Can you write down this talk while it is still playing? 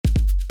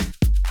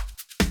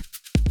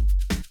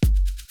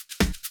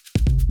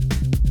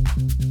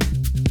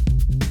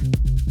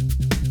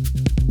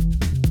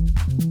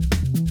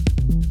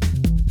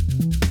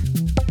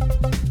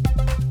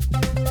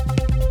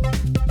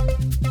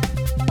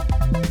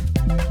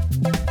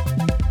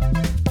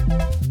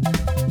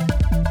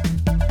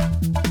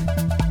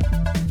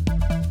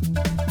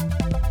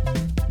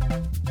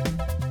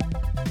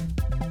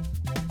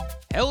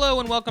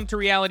welcome to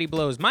Reality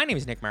Blows. My name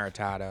is Nick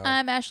Maritato.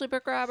 I'm Ashley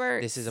Brooke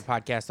Roberts. This is a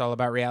podcast all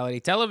about reality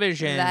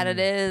television. That it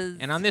is.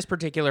 And on this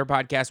particular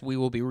podcast, we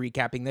will be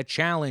recapping The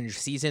Challenge,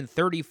 Season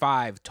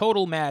 35,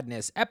 Total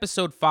Madness,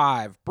 Episode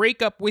 5,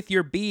 Break Up With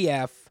Your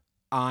BF,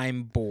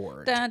 I'm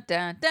Bored. Dun,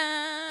 dun,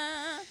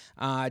 dun.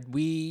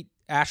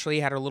 Ashley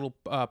had a little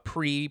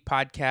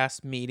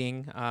pre-podcast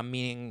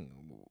meeting,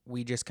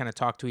 we just kind of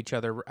talked to each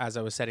other as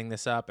I was setting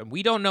this up, and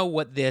we don't know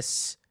what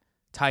this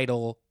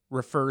title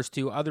refers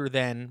to other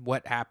than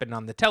what happened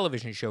on the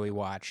television show we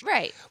watched.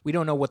 Right. We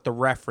don't know what the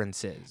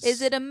reference is.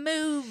 Is it a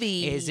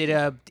movie? Is it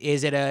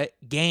a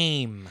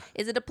game?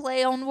 Is it a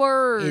play on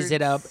words? Is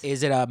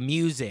it a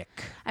music?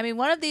 I mean,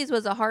 one of these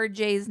was a Hard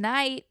J's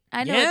Night.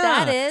 I know Yeah.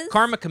 what that is.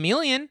 Karma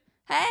Chameleon.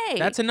 Hey.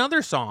 That's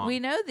another song. We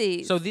know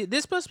these. So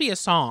this must be a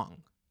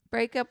song.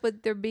 Break up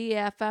with their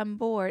BF, I'm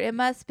bored. It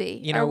must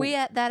be. You know, Are we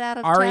at that out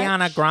of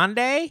Ariana touch?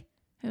 Grande?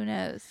 Who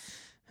knows?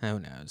 Who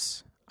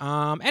knows?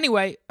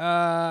 Anyway,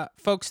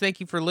 folks, thank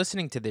you for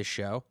listening to this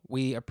show.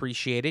 We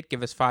appreciate it.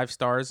 Give us 5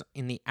 stars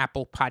in the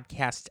Apple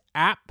Podcast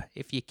app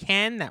if you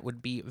can. That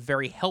would be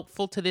very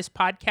helpful to this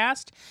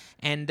podcast.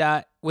 And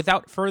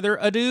without further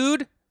ado,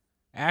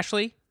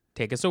 Ashley,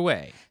 take us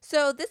away.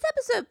 So this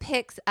episode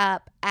picks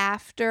up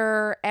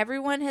after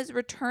everyone is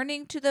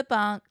returning to the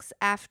bunks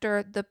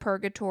after the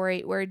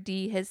purgatory where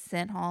Dee has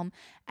sent home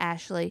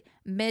Ashley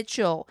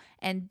Mitchell.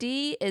 And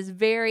Dee is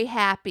very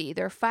happy.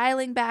 They're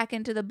filing back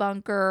into the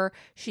bunker.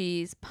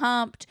 She's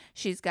pumped.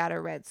 She's got a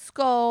red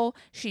skull.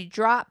 She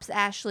drops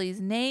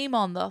Ashley's name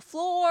on the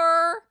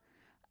floor.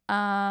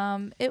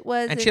 And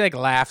she like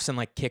laughs and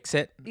like kicks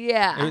it.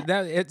 Yeah.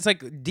 It's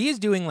like Dee is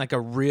doing like a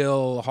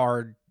real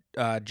hard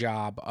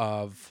job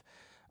of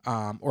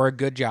or a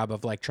good job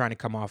of like trying to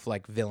come off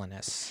like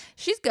villainous.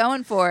 She's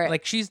going for it.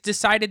 Like she's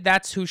decided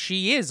that's who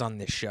she is on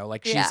this show.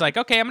 Like she's Yeah. like,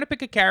 okay, I'm going to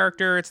pick a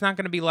character. It's not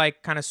going to be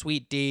like kind of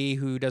sweet Dee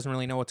who doesn't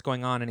really know what's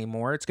going on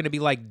anymore. It's going to be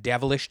like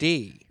devilish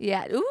Dee.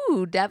 Yeah.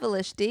 Ooh,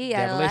 devilish Dee.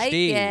 Devilish I like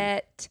Dee.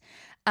 it.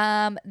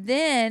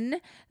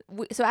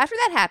 So after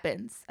that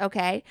happens,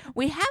 okay,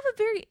 we have a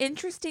very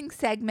interesting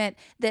segment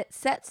that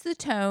sets the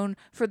tone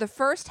for the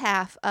first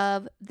half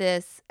of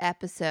this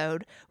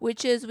episode,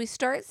 which is we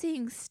start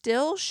seeing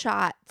still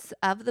shots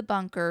of the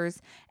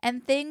bunkers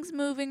and things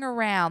moving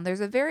around. There's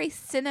a very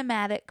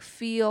cinematic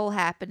feel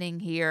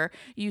happening here.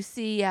 You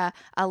see a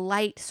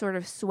light sort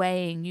of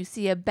swaying. You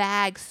see a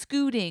bag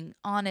scooting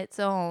on its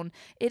own.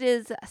 It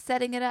is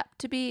setting it up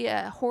to be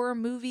a horror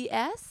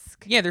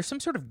movie-esque. Yeah, there's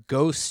some sort of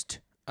ghost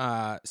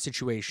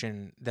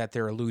situation that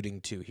they're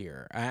alluding to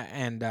here.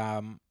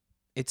 And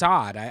it's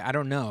odd. I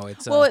don't know.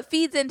 It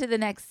feeds into the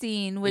next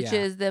scene, which Yeah.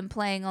 is them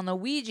playing on the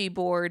Ouija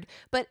board.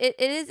 But it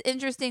is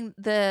interesting,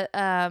 the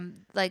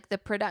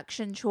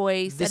production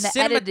choice and the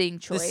editing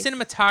choice. The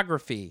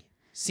cinematography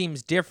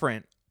seems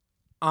different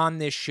on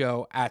this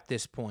show at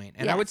this point.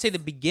 And I would say the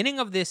beginning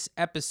of this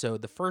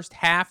episode, the first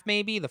half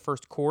maybe, the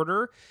first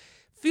quarter,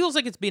 feels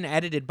like it's been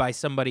edited by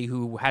somebody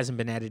who hasn't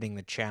been editing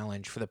The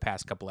Challenge for the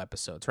past couple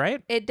episodes,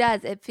 right? It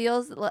does. It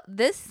feels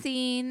this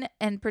scene,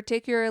 and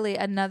particularly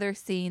another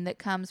scene that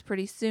comes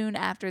pretty soon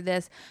after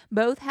this,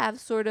 both have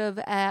sort of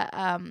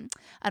an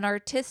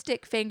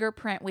artistic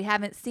fingerprint we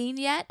haven't seen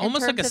yet in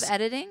Almost terms like of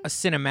editing. A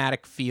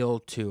cinematic feel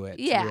to it,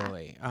 Yeah.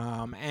 really.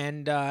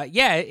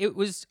 It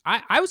was.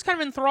 I was kind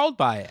of enthralled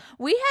by it.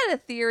 We had a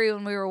theory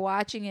when we were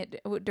watching it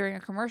during a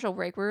commercial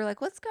break. We were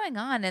like, what's going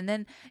on? And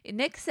then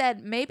Nick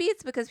said maybe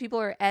it's because people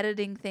are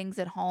editing things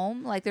at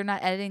home. Like they're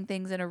not editing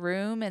things in a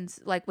room and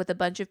like with a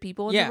bunch of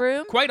people in the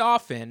room. Quite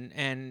often,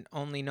 and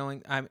only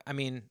knowing,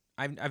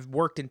 I've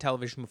worked in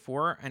television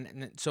before,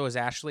 and so has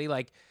Ashley.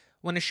 Like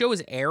when a show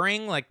is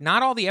airing, like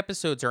not all the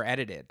episodes are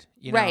edited.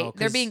 You right. know,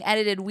 They're being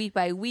edited week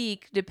by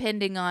week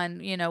depending on,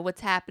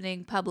 what's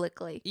happening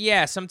publicly.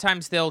 Yeah,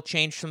 sometimes they'll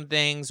change some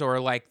things, or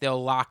like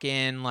they'll lock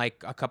in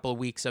like a couple of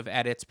weeks of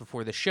edits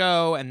before the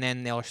show, and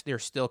then they're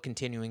still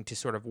continuing to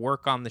sort of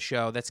work on the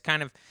show. That's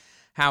kind of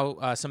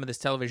how some of this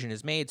television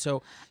is made.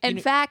 So, in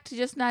fact,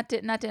 just not to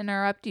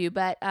interrupt you,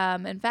 but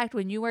in fact,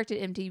 when you worked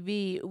at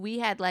MTV, we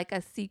had like a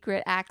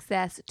secret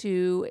access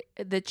to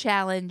the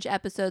Challenge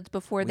episodes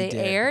before they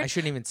aired. I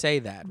shouldn't even say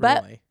that,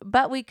 but, really.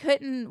 But we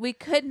could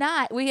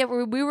not. We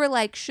were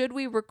like, should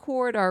we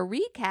record our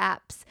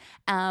recaps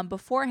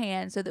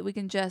beforehand so that we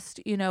can just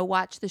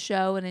watch the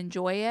show and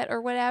enjoy it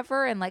or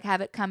whatever, and like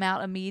have it come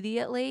out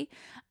immediately.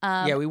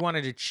 We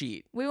wanted to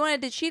cheat. We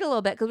wanted to cheat a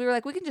little bit because we were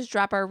like, we can just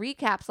drop our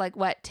recaps like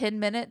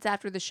 10 minutes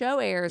after the show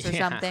airs or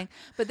something.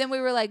 But then we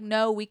were like,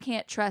 no, we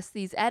can't trust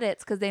these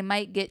edits because they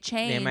might get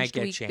changed. They might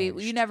get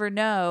changed. You never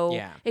know.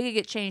 Yeah. It could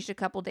get changed a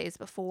couple days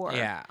before.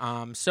 Yeah.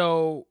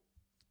 So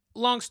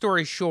long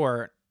story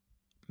short,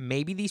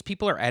 maybe these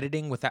people are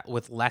editing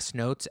with less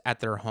notes at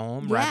their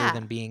home Yeah. rather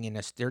than being in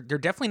a. They're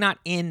definitely not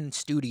in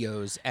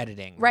studios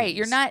editing. Right.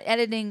 You're these. not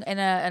editing in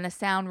a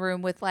sound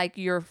room with like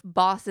your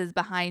bosses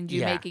behind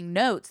you Yeah. making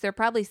notes. They're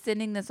probably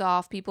sending this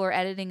off. People are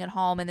editing at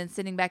home and then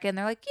sitting back in.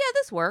 They're like, yeah,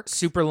 this works.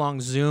 Super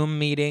long Zoom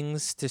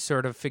meetings to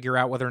sort of figure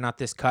out whether or not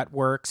this cut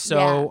works.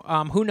 So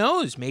who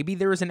knows? Maybe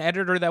there was an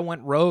editor that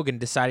went rogue and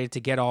decided to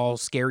get all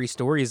scary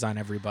stories on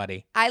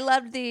everybody. I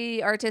loved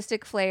the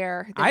artistic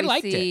flair that I we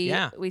liked it, see,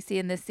 yeah. we see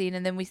in this scene,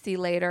 and then we see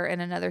later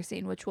in another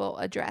scene, which we'll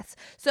address.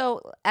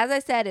 So, as I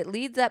said, it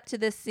leads up to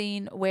this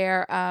scene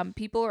where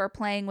people are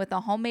playing with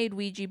a homemade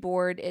Ouija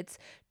board. It's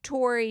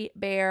Tori,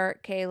 Bear,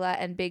 Kayla,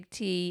 and Big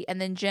T,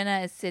 and then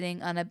Jenna is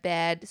sitting on a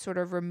bed, sort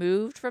of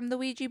removed from the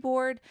Ouija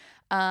board.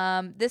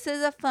 This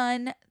is a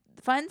fun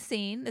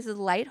scene. This is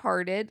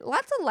lighthearted.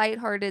 Lots of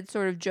lighthearted,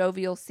 sort of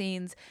jovial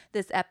scenes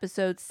this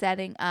episode,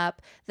 setting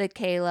up the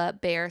Kayla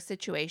Bear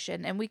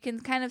situation. And we can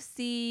kind of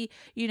see,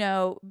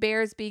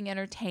 Bear's being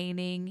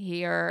entertaining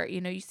here.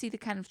 You see the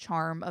kind of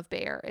charm of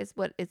Bear is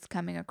what it's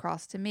coming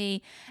across to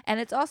me. And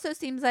it also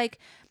seems like,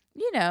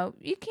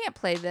 you can't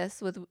play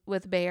this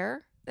with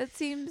Bear. That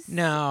seems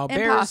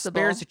impossible.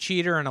 Bear's a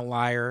cheater and a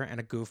liar and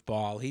a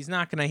goofball. He's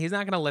not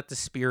gonna let the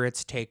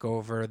spirits take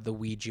over the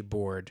Ouija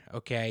board.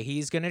 Okay,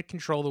 he's gonna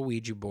control the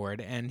Ouija board,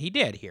 and he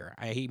did here.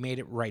 He made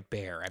it right,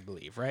 Bear, I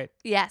believe, right?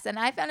 Yes, and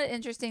I found it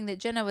interesting that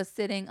Jenna was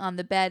sitting on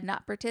the bed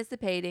not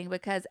participating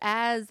because,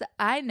 as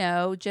I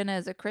know, Jenna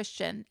is a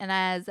Christian, and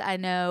as I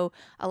know,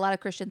 a lot of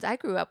Christians I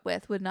grew up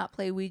with would not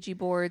play Ouija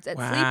boards at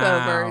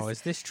sleepovers. Wow,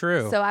 is this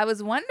true? So I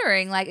was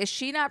wondering, like, is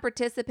she not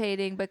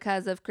participating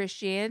because of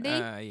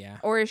Christianity? Yeah.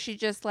 Or is she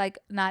just like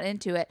not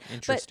into it?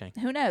 Interesting.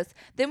 But who knows?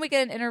 Then we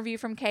get an interview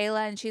from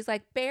Kayla and she's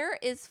like, Bear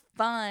is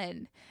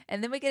fun.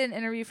 And then we get an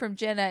interview from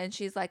Jenna and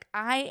she's like,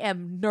 I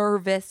am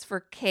nervous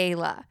for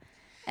Kayla.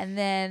 And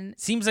then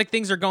seems like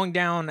things are going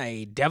down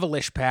a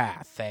devilish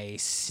path, a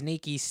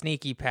sneaky,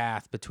 sneaky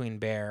path between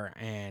Bear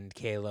and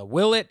Kayla.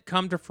 Will it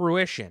come to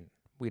fruition?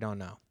 We don't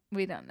know.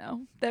 We don't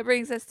know. That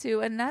brings us to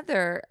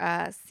another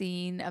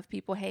scene of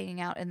people hanging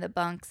out in the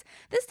bunks.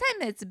 This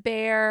time it's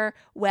Bear,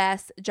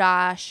 Wes,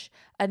 Josh,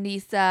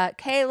 Anissa,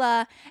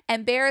 Kayla,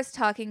 and Bear is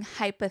talking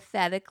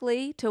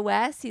hypothetically to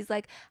Wes. He's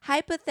like,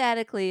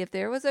 hypothetically, if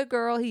there was a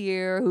girl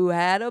here who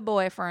had a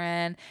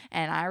boyfriend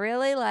and I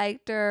really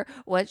liked her,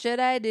 what should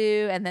I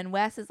do? And then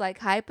Wes is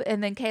like,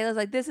 and then Kayla's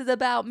like, this is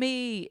about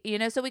me.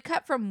 So we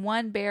cut from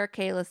one Bear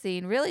Kayla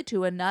scene really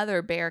to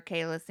another Bear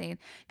Kayla scene.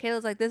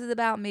 Kayla's like, this is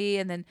about me.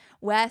 And then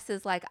Wes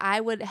is like,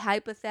 I would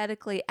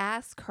hypothetically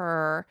ask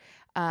her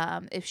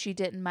if she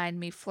didn't mind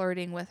me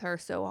flirting with her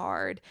so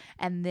hard.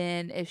 And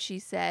then if she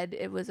said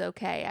it was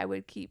okay, I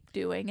would keep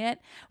doing it,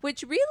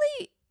 which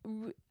really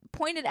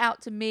pointed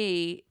out to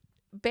me,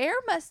 Bear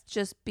must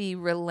just be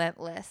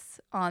relentless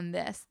on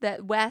this,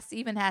 that Wes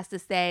even has to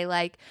say,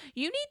 like,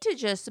 you need to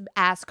just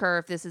ask her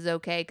if this is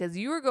okay because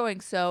you're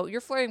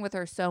flirting with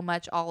her so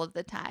much all of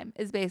the time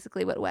is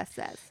basically what Wes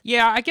says.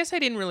 Yeah, I guess I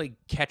didn't really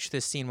catch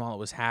this scene while it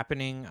was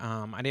happening.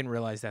 I didn't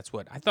realize that's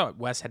what I thought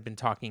Wes had been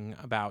talking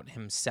about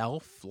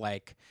himself,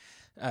 like,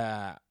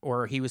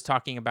 or he was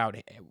talking about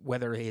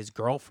whether his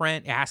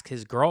girlfriend,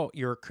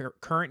 your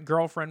current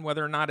girlfriend,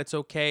 whether or not it's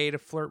okay to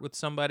flirt with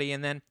somebody.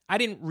 And then I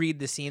didn't read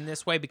the scene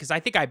this way because I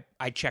think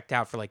I checked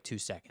out for like 2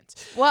 seconds.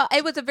 Well,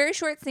 it was a very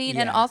short scene.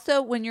 Yeah. And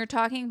also when you're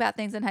talking about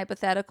things in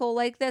hypothetical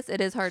like this,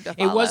 it is hard to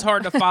follow. It was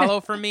hard to follow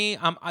for me.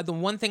 The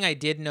one thing I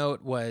did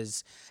note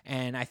was,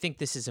 and I think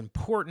this is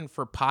important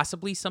for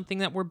possibly something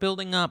that we're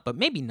building up, but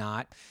maybe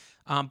not.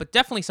 But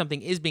definitely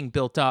something is being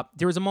built up.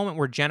 There was a moment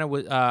where Jenna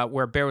was,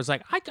 where Bear was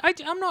like,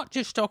 I'm not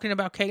just talking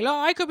about Kayla.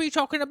 I could be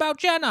talking about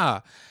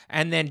Jenna.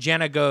 And then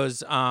Jenna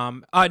goes,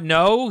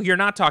 no, you're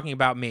not talking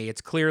about me.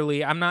 It's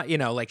clearly, I'm not,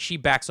 like she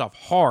backs off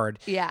hard.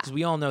 Yeah. Because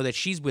we all know that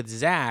she's with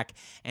Zach,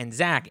 and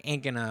Zach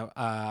ain't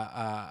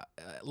gonna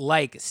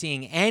like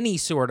seeing any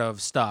sort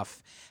of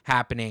stuff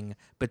happening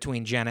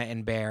between Jenna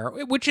and Bear,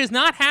 which is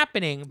not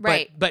happening.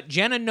 Right. But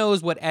Jenna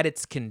knows what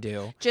edits can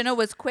do. Jenna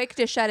was quick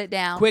to shut it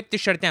down.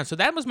 So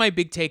that was my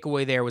big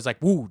takeaway there, was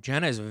like, woo,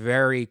 Jenna is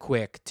very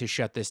quick to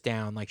shut this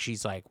down. Like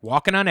she's like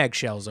walking on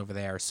eggshells over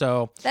there.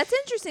 So that's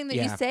interesting that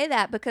you say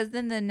that, because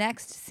then the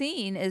next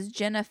scene is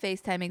Jenna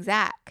FaceTiming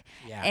Zach.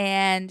 Yeah.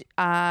 And,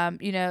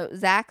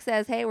 Zach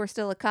says, hey, we're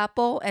still a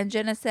couple. And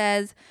Jenna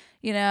says,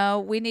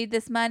 we need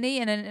this money.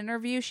 In an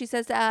interview, she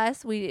says to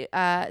us,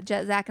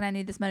 Zach and I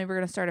need this money. We're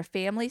going to start a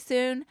family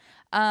soon.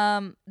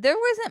 There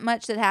wasn't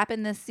much that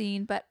happened this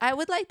scene, but I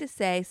would like to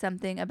say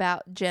something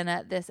about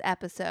Jenna this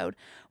episode,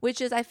 which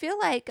is, I feel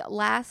like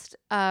last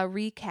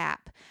recap,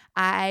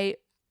 I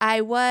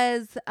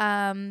was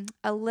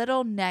a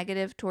little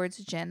negative towards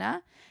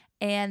Jenna,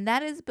 and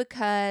that is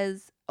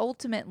because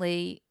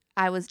ultimately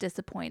I was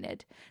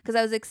disappointed because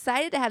I was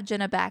excited to have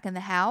Jenna back in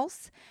the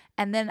house,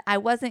 and then I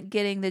wasn't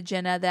getting the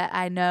Jenna that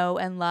I know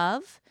and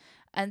love.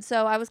 And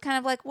so I was kind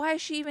of like, why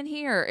is she even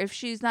here if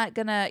she's not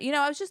gonna,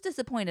 I was just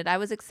disappointed. I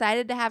was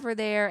excited to have her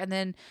there, and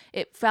then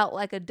it felt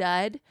like a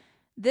dud.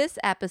 This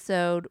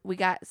episode, we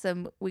got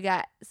some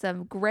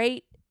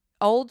great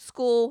old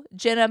school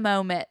Jenna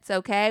moments,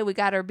 okay? We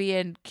got her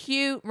being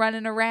cute,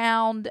 running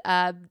around,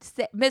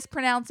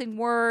 mispronouncing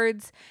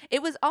words.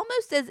 It was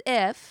almost as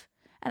if,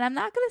 and I'm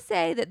not going to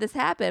say that this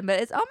happened, but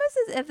it's almost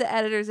as if the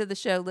editors of the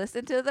show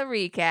listened to the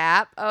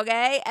recap,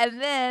 okay? And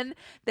then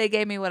they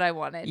gave me what I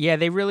wanted. Yeah,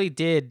 they really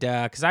did,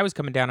 because I was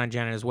coming down on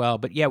Jenna as well.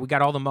 But yeah, we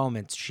got all the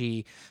moments.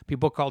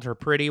 People called her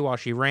pretty while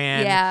she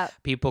ran. Yeah.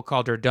 People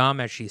called her dumb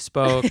as she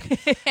spoke.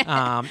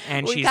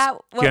 And We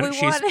got what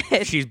we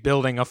wanted. she's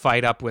building a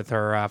fight up with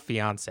her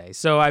fiance.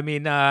 So I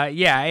mean,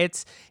 yeah,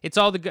 it's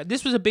all the good.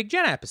 This was a big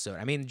Jenna episode.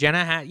 I mean,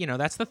 Jenna had,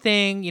 that's the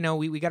thing.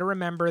 We got to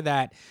remember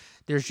that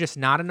there's just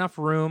not enough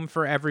room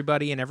for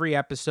everybody in every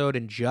episode,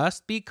 and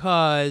just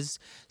because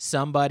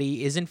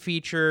somebody isn't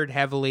featured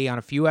heavily on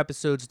a few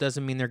episodes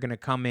doesn't mean they're going to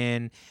come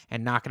in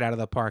and knock it out of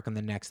the park on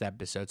the next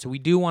episode. So we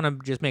do want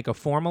to just make a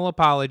formal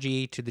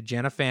apology to the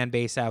Jenna fan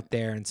base out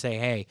there and say,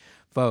 hey,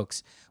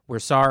 folks, we're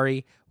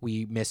sorry.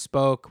 We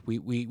misspoke.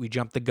 We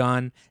jumped the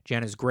gun.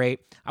 Jenna's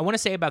great. I want to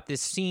say about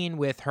this scene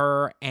with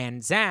her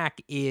and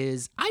Zach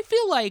is I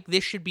feel like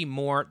this should be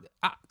more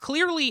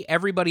clearly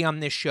everybody on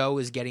this show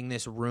is getting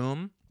this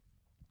room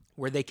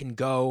where they can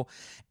go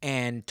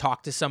and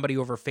talk to somebody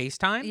over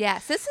FaceTime.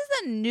 Yes, this is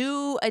a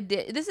new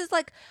addition.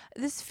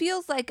 This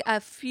feels like a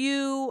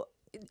few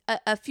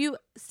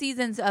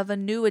seasons of a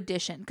new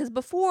edition, because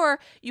before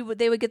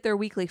they would get their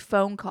weekly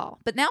phone call,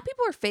 but now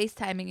people are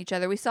FaceTiming each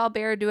other. We saw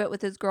Bear do it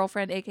with his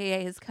girlfriend,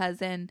 aka his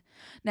cousin.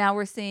 Now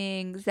we're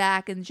seeing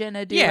Zach and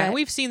Jenna do it. Yeah, and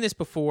we've seen this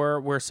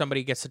before where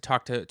somebody gets to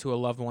talk to a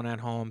loved one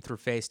at home through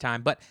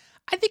FaceTime, but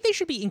I think they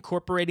should be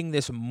incorporating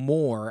this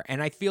more,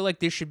 and I feel like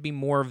this should be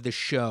more of the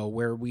show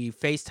where we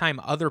FaceTime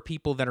other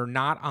people that are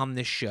not on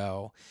the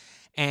show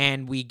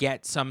and we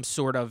get some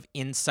sort of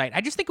insight. I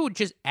just think it would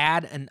just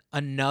add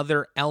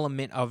another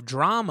element of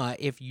drama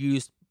if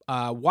used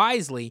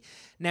wisely.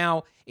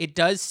 Now, it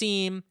does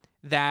seem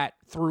that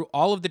through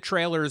all of the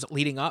trailers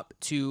leading up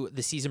to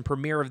the season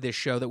premiere of this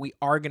show that we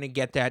are going to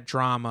get that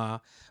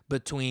drama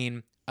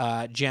between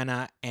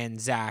Jenna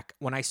and Zach.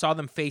 When I saw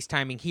them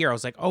FaceTiming here, I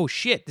was like, oh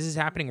shit, this is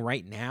happening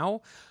right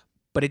now?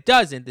 But it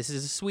doesn't. This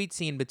is a sweet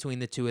scene between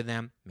the two of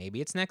them.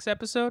 Maybe it's next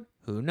episode.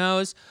 Who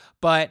knows?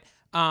 But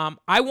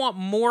I want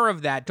more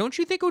of that. Don't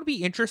you think it would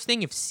be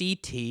interesting if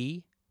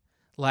CT,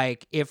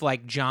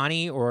 if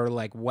Johnny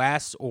or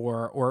Wes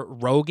or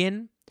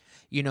Rogan,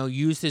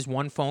 used his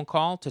one phone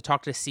call to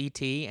talk to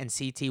CT, and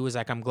CT was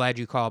like, I'm glad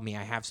you called me.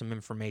 I have some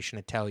information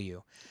to tell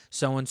you.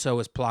 So-and-so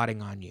is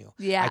plotting on you.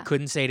 Yeah. I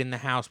couldn't say it in the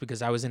house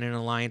because I was in an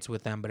alliance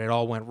with them, but it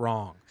all went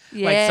wrong.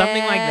 Yeah.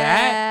 Something like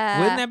that.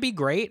 Wouldn't that be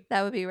great?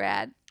 That would be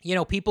rad.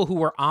 People who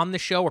were on the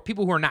show or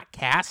people who are not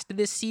cast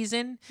this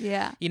season.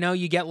 Yeah.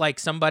 You get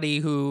somebody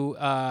who,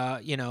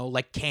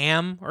 like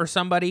Cam or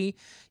somebody,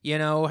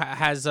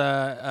 has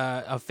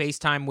a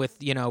FaceTime with,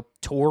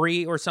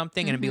 Tori or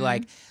something, and it'd be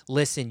like,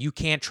 listen, you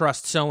can't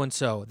trust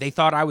so-and-so. They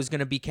thought I was going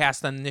to be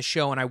cast on this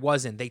show and I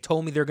wasn't. They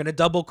told me they're going to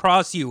double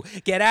cross you.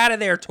 Get out of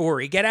there,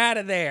 Tori. Get out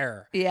of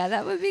there. Yeah,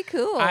 that would be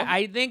cool.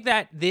 I think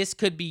that this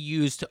could be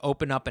used to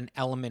open up an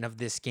element of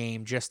this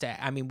game.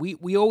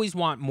 We always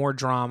want more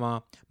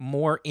drama,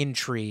 more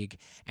intrigue,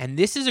 and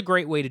this is a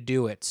great way to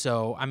do it.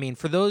 So,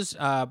 for those,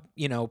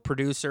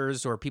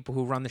 producers or people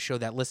who run the show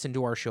that listen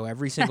to our show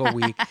every single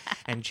week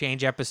and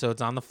change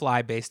episodes on the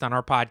fly based on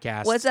our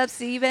podcast. What's up,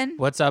 Steven?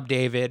 What's up,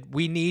 David?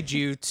 We need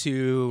you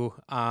to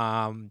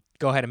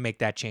go ahead and make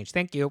that change.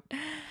 Thank you.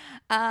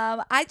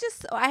 I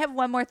have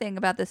one more thing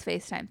about this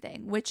FaceTime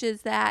thing, which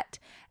is that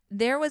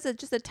there was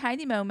just a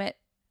tiny moment,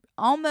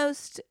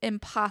 almost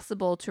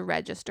impossible to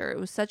register. It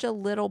was such a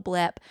little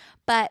blip,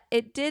 but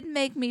it did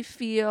give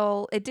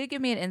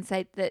me an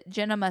insight that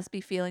Jenna must be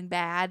feeling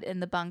bad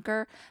in the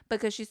bunker,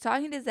 because she's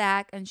talking to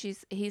Zach and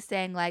he's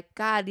saying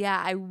God,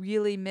 yeah, I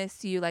really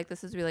miss you.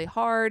 This is really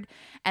hard.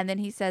 And then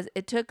he says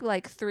it took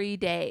 3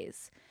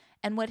 days.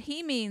 And what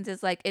he means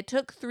is it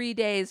took 3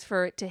 days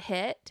for it to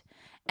hit.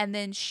 And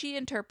then she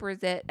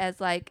interprets it as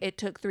it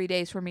took 3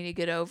 days for me to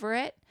get over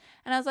it.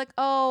 And I was like,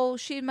 oh,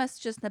 she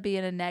must just be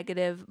in a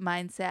negative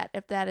mindset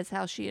if that is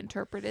how she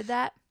interpreted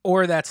that.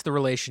 Or that's the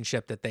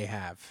relationship that they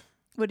have.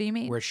 What do you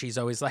mean? Where she's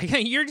always like,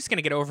 hey, you're just going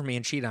to get over me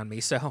and cheat on me,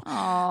 so.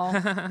 Oh.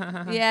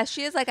 Yeah,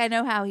 she is I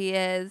know how he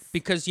is.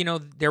 Because,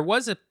 there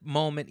was a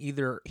moment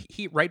either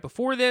right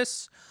before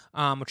this,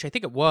 which I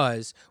think it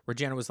was, where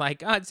Jenna was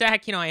like,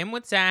 Zach, I am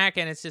with Zach,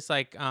 and it's just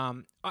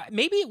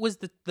maybe it was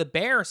the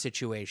Bear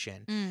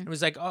situation. It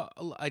was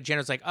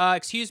Jenna's like,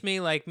 excuse me,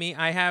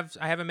 I have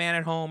a man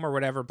at home or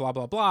whatever, blah,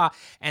 blah, blah.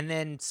 And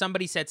then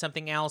somebody said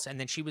something else, and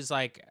then she was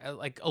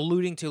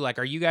alluding to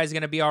are you guys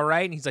going to be all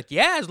right? And he's like,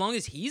 yeah, as long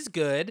as he's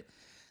good.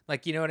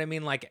 You know what I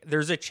mean?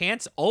 There's a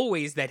chance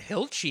always that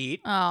he'll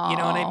cheat. Aww. You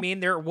know what I mean?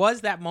 There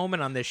was that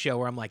moment on this show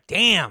where I'm like,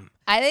 damn.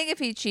 I think if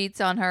he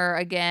cheats on her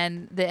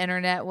again, the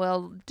internet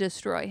will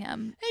destroy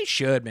him. They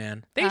should,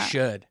 man. They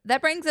should.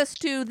 That brings us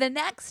to the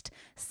next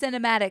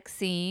cinematic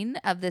scene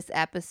of this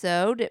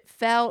episode. It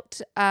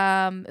felt,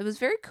 it was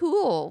very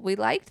cool. We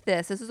liked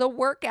this. This is a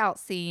workout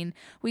scene.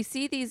 We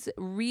see these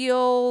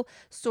real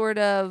sort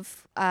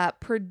of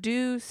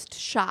produced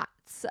shots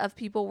thoughts of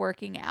people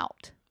working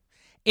out?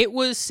 It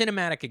was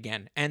cinematic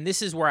again, and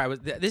this is where I was.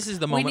 This is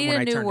the We moment need when a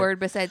I new turned word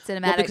besides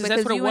cinematic Well, because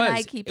that's what it you and I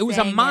was. keep It was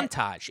a saying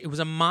montage. It was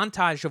a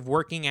montage of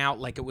working out,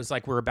 like it was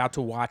like we're about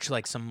to watch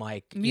like some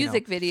like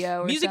music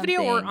video, or music something.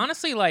 video, or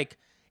honestly like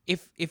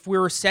if we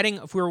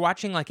were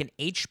watching like an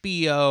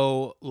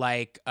HBO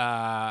like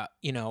a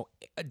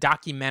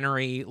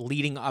documentary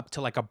leading up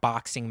to like a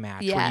boxing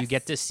match where you Yes.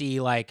 get to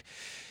see like.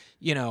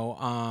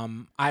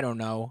 I don't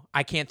know.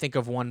 I can't think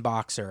of one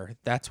boxer.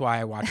 That's why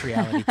I watch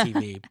reality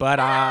TV. But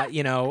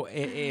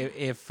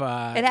if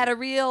It had a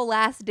real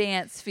Last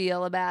Dance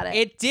feel about it.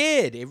 it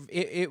did.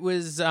 It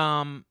was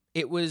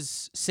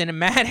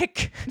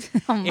cinematic.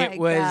 Oh my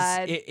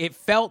God. It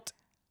felt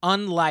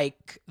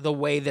unlike the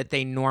way that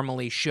they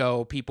normally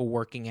show people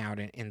working out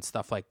and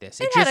stuff like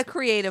this. It had a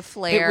creative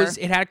flair.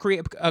 It had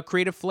a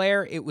creative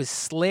flair. It was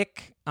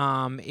slick.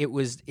 It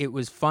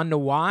was fun to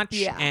watch.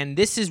 Yeah. And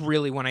this is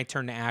really when I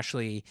turned to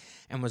Ashley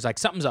and was like,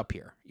 something's up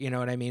here. You know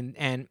what I mean?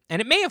 And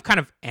it may have kind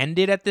of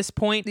ended at this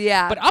point.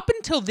 Yeah. But up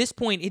until this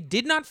point, it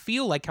did not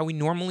feel like how we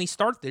normally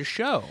start this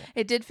show.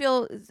 It did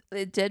feel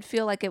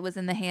like it was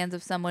in the hands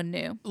of someone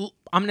new.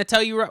 I'm gonna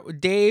tell you,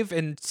 Dave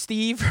and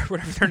Steve,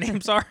 whatever their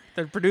names are,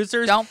 the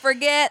producers. Don't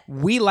forget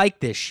We like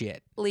this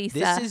shit. Lisa.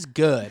 This is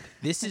good.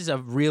 This is a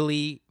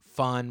really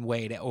fun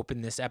way to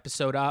open this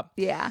episode up.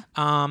 Yeah.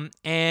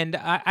 And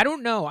I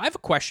don't know. I have a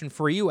question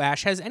for you,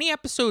 Ash. Has any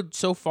episode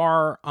so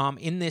far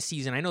in this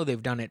season, I know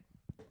they've done it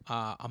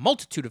a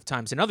multitude of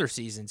times in other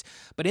seasons,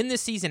 but in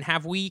this season,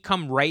 have we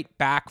come right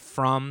back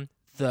from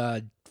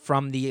the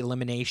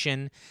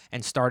elimination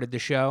and started the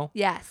show?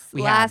 Yes.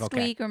 We Last have,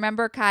 okay. week,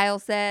 remember Kyle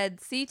said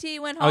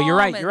CT went Oh, home. you're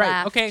right. and You're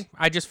right. left. Okay,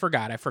 I just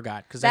forgot. I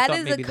forgot because That I thought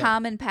is maybe a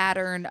common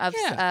pattern of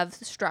Yeah. of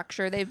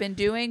structure they've been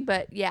doing,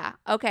 but yeah.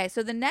 Okay,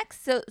 so the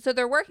next, so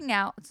they're working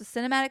out. It's a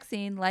cinematic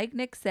scene, like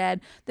Nick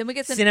said. Then we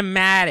get some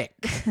cinematic.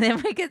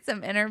 then we get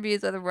some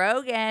interviews with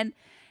Rogan.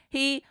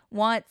 He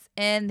wants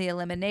in the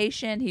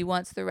elimination. He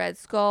wants the Red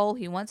Skull.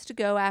 He wants to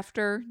go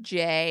after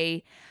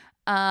Jay.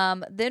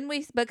 Then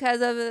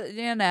because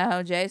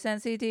of Jay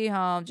sent CT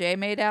home. Jay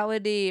made out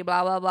with D.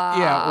 Blah blah blah.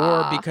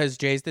 Yeah, or because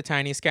Jay's the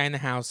tiniest guy in the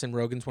house and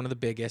Rogan's one of the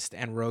biggest,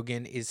 and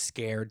Rogan is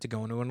scared to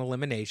go into an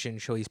elimination,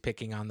 so he's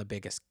picking on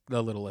the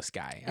littlest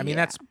guy. I mean,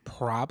 Yeah. that's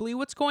probably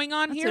what's going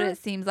on That's here. what it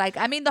seems like.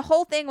 I mean, the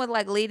whole thing with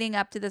like leading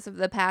up to this,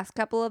 the past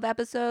couple of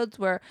episodes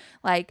where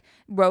like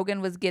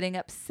Rogan was getting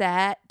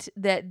upset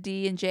that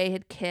D and Jay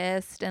had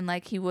kissed, and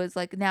like he was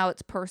like, now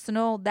it's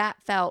personal. That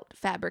felt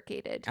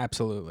fabricated.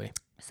 Absolutely.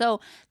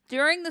 So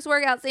during this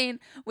workout scene,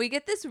 we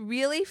get this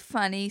really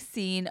funny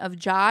scene of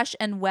Josh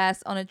and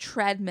Wes on a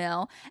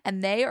treadmill,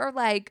 and they are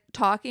like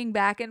talking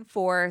back and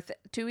forth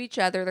to each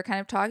other. They're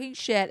kind of talking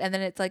shit, and then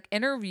it's like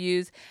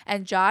interviews,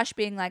 and Josh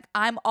being like,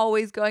 I'm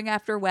always going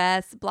after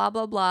Wes, blah,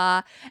 blah,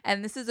 blah.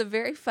 And this is a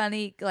very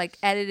funny, like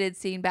edited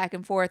scene back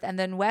and forth. And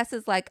then Wes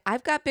is like,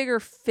 I've got bigger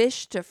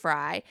fish to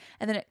fry.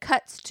 And then it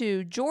cuts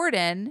to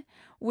Jordan,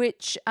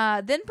 which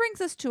then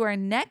brings us to our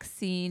next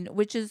scene,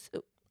 which is...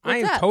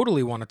 What's I up?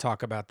 totally want to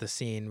talk about the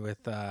scene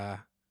with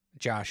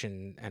Josh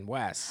and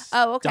Wes.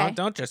 Oh, okay.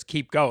 Don't just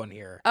keep going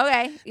here.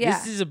 Okay, yeah.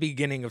 This is a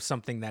beginning of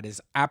something that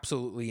is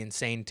absolutely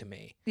insane to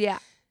me. Yeah.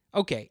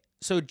 Okay,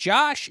 so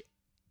Josh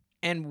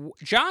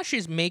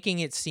is making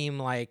it seem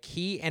like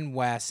he and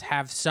Wes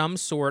have some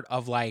sort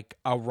of like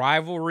a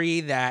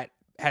rivalry that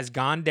has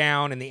gone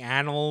down in the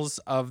annals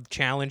of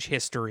challenge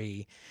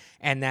history,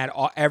 and that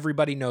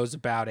everybody knows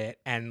about it.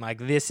 And like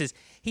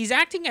he's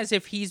acting as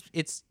if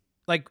it's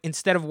like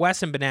instead of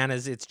Wes and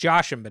Bananas, it's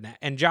Josh and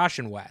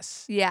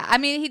Wes. Yeah, I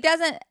mean, he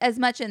doesn't as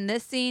much in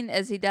this scene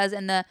as he does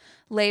in the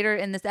later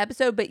in this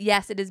episode, but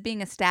yes, it is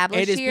being established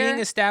here. It is being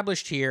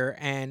established here,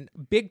 and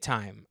big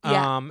time,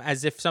 Yeah.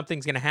 as if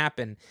something's going to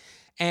happen.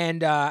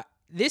 And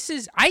this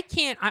is, I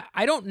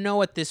don't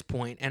know at this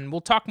point, and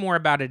we'll talk more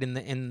about it in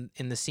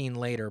the scene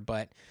later,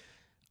 but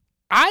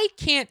I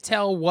can't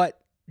tell what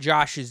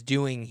Josh is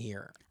doing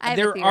here. I have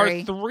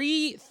a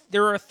theory.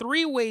 There are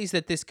three ways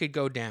that this could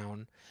go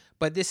down.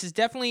 But this has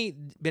definitely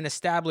been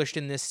established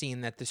in this scene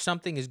that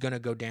something is going to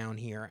go down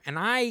here. And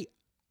I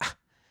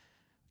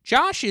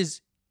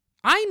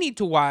need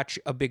to watch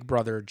a Big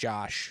Brother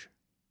Josh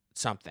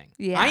something.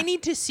 Yeah. I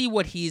need to see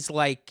what he's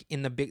like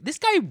in this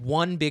guy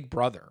won Big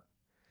Brother.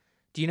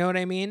 Do you know what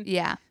I mean?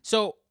 Yeah.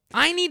 So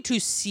I need to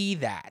see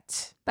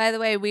that. By the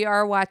way, we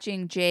are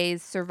watching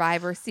Jay's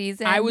Survivor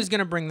season. I was going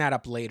to bring that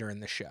up later in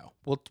the show.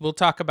 We'll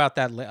talk about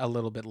that a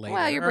little bit later.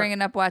 Well, you're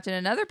bringing up watching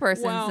another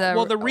person's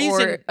the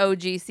reason or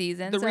OG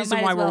season. The so reason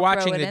might why as well we're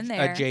watching throw it in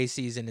there. a Jay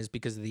season is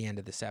because of the end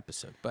of this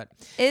episode. But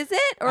Is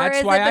it, or that's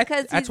is why it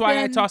because that's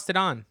why I tossed it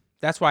on.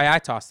 That's why I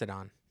tossed it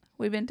on.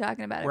 We've been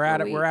talking about it. We're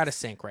out weeks. of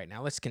sync right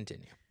now. Let's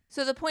continue.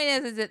 So the point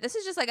is that this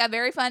is just like a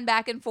very fun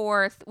back and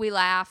forth. We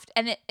laughed,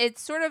 and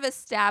it's sort of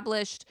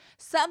established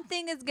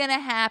something is going to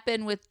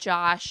happen with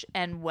Josh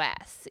and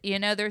Wes. You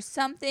know, there's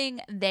something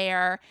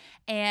there,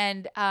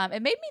 and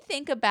it made me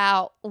think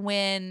about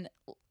when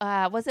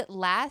was it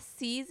last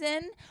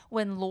season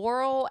when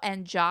Laurel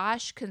and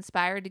Josh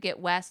conspired to get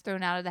Wes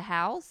thrown out of the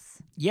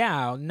house?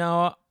 Yeah,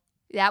 no.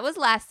 That was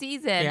last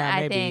season, Yeah,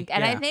 I maybe, think.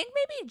 And I yeah. think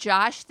maybe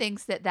Josh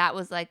thinks that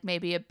was like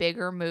maybe a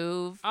bigger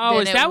move. Oh,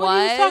 than is it that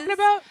what he was talking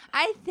about?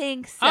 I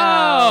think so.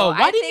 Oh, why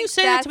I didn't you think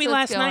say that to that's me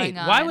what's last night?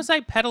 going Why on. was I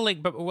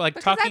peddling, but like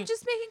Because talking? I'm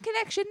just making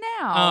connection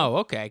now. Oh,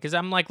 okay. Because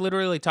I'm like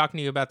literally talking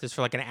to you about this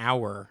for like an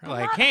hour.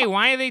 Like, not hey,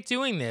 why are they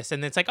doing this?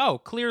 And it's like, oh,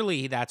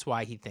 clearly that's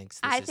why he thinks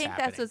this I is think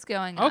happening. that's what's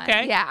going on.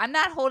 Okay. Yeah, I'm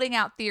not holding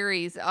out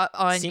theories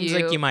on Seems you.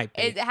 like you might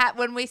be.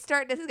 When we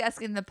start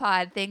discussing the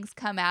pod, things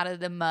come out of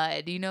the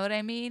mud. You know what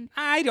I mean?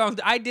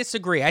 I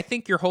disagree. I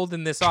think you're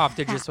holding this off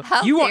to just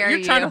How you're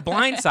dare trying you. to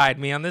blindside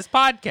me on this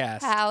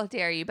podcast. How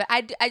dare you? But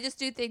I just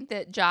do think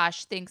that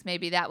Josh thinks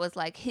maybe that was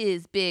like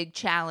his big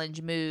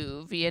challenge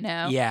move, you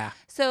know? Yeah.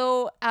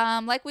 So,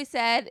 like we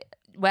said,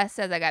 Wes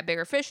says, I got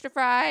bigger fish to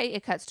fry.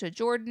 It cuts to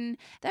Jordan.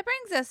 That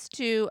brings us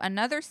to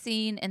another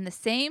scene in the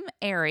same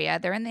area.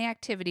 They're in the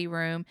activity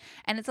room,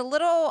 and it's a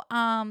little,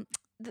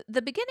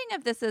 the beginning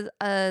of this is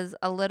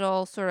a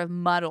little sort of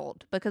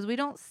muddled because we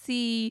don't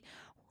see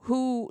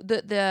who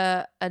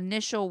the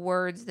initial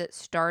words that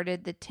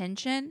started the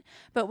tension,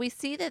 but we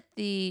see that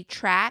the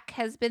track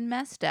has been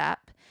messed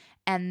up.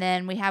 And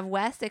then we have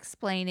Wes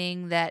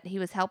explaining that he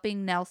was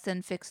helping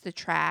Nelson fix the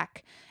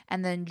track.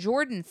 And then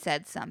Jordan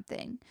said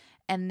something.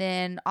 And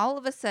then all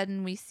of a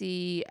sudden we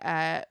see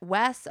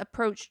Wes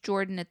approach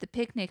Jordan at the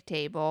picnic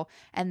table.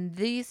 And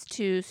these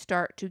two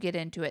start to get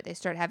into it. They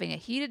start having a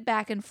heated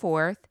back and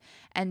forth.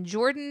 And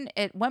Jordan,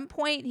 at one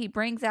point, he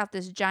brings out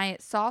this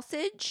giant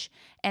sausage.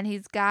 And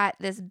he's got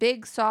this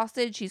big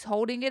sausage. He's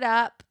holding it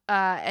up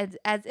as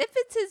if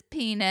it's his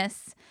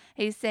penis.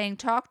 He's saying,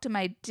 talk to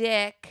my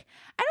dick.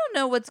 I don't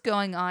know what's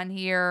going on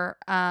here.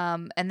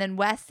 And then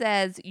Wes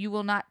says, you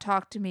will not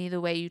talk to me the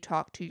way you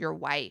talk to your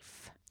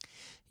wife.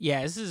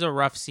 Yeah, this is a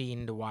rough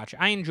scene to watch.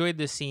 I enjoyed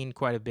this scene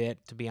quite a bit,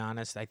 to be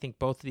honest. I think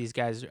both of these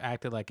guys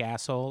acted like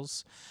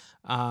assholes.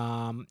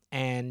 Yeah,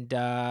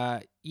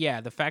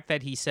 the fact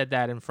that he said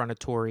that in front of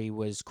Tori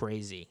was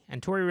crazy.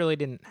 And Tori really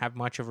didn't have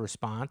much of a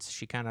response.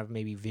 She kind of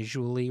maybe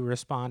visually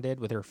responded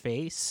with her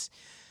face.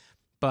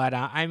 But,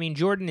 I mean,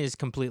 Jordan is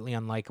completely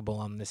unlikable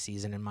on this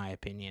season, in my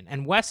opinion.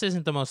 And Wes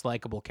isn't the most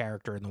likable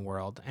character in the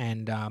world.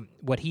 And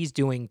what he's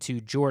doing to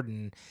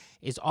Jordan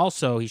is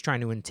also he's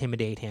trying to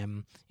intimidate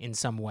him in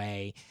some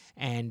way.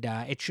 And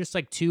it's just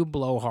like two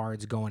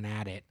blowhards going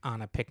at it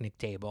on a picnic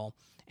table.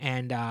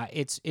 And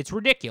it's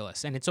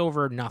ridiculous, and it's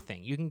over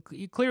nothing.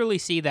 You clearly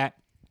see that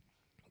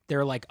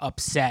they're, like,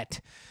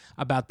 upset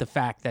about the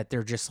fact that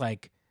they're just,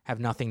 like, have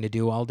nothing to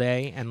do all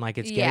day. And, like,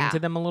 it's getting to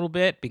them a little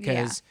bit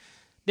because... Yeah.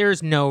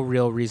 There's no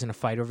real reason to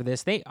fight over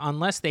this.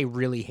 Unless they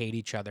really hate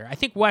each other. I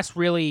think Wes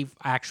really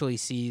actually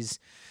sees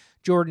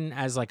Jordan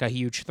as like a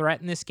huge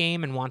threat in this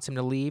game and wants him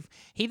to leave.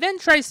 He then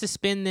tries to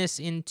spin this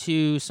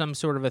into some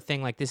sort of a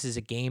thing like this is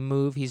a game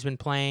move he's been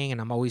playing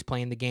and I'm always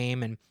playing the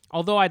game. And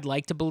although I'd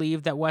like to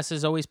believe that Wes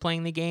is always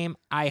playing the game,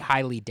 I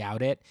highly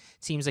doubt it.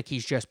 It seems like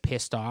he's just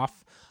pissed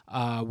off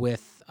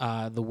with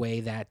the way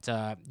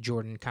that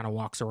Jordan kind of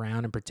walks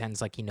around and pretends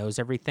like he knows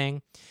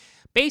everything.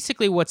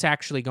 Basically, what's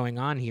actually going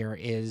on here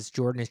is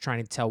Jordan is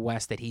trying to tell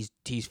Wes that he's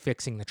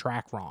fixing the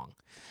track wrong.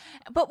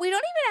 But we don't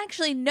even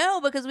actually know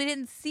because we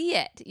didn't see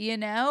it, you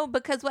know?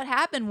 Because what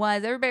happened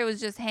was everybody was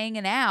just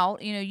hanging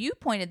out. You know, you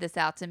pointed this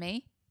out to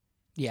me.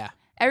 Yeah.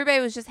 Everybody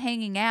was just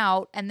hanging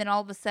out, and then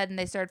all of a sudden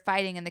they started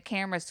fighting and the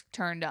cameras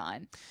turned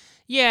on.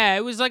 Yeah,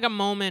 it was like a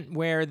moment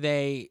where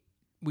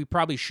we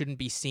probably shouldn't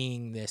be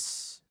seeing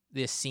this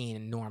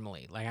scene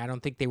normally. Like, I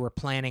don't think they were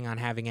planning on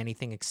having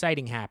anything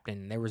exciting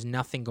happen. There was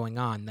nothing going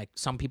on. Like,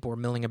 some people were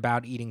milling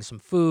about eating some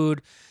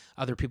food.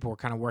 Other people were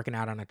kind of working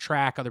out on a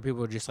track. Other people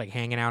were just like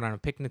hanging out on a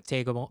picnic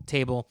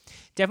table.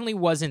 Definitely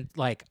wasn't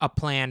like a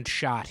planned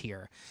shot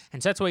here.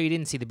 And so that's why you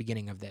didn't see the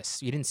beginning of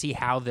this. You didn't see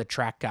how the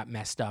track got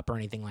messed up or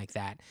anything like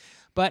that.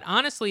 But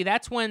honestly,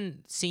 that's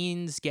when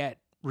scenes get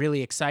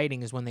really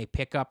exciting, is when they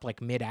pick up like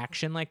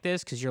mid-action like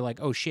this, because you're like,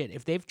 oh shit,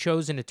 if they've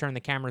chosen to turn the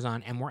cameras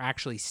on and we're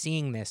actually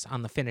seeing this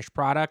on the finished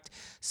product,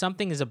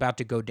 something is about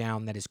to go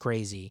down that is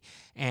crazy.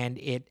 And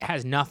it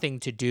has nothing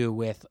to do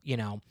with, you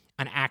know,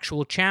 an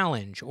actual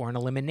challenge or an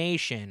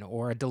elimination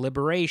or a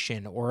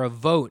deliberation or a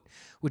vote,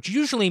 which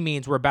usually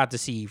means we're about to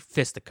see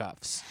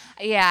fisticuffs.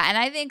 Yeah, and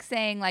I think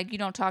saying like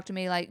don't talk to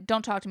me like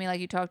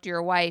you talk to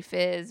your wife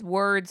is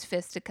words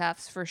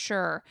fisticuffs for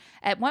sure.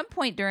 At one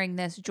point during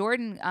this,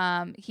 Jordan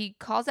he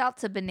calls out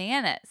to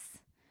Bananas.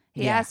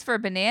 He asks for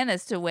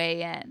Bananas to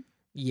weigh in.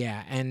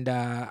 Yeah, and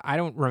I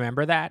don't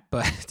remember that,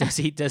 but does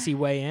he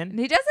weigh in?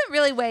 He doesn't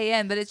really weigh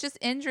in, but it's just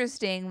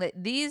interesting that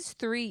these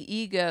three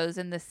egos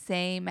in the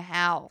same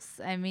house.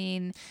 I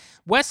mean,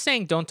 Wes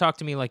saying don't talk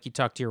to me like you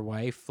talk to your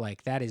wife,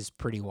 like that is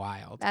pretty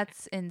wild.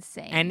 That's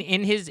insane. And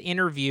in his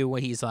interview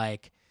where he's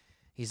like,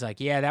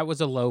 yeah, that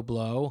was a low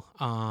blow,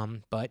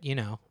 but you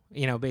know,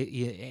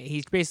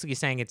 he's basically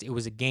saying it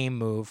was a game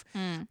move.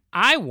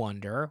 I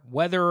wonder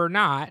whether or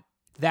not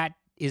that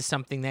is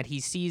something that he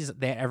sees,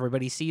 that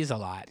everybody sees a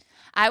lot.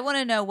 I want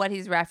to know what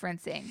he's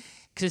referencing.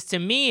 Because to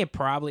me, it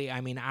probably,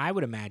 I mean, I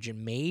would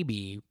imagine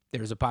maybe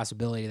there's a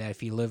possibility that if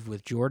he lived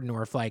with Jordan,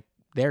 or if like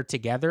they're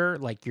together,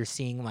 like you're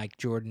seeing like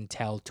Jordan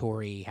tell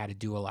Tori how to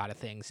do a lot of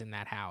things in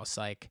that house.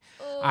 Like,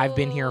 I've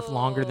been here for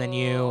longer than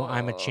you.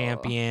 I'm a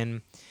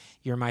champion.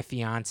 You're my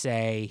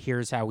fiance.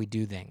 Here's how we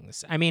do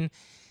things. I mean,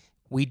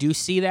 we do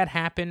see that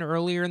happen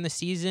earlier in the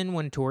season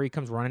when Tori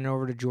comes running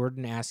over to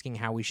Jordan asking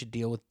how we should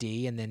deal with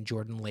D, and then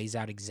Jordan lays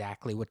out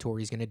exactly what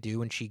Tori's going to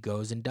do, and she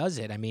goes and does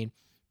it. I mean,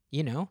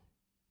 you know,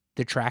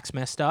 the track's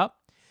messed up.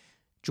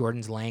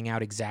 Jordan's laying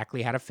out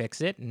exactly how to fix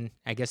it, and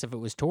I guess if it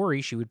was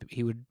Tori, he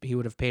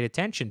would have paid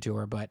attention to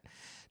her, but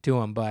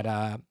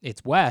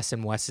it's Wes,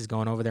 and Wes is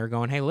going over there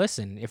going, "Hey,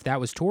 listen, if that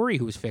was Tori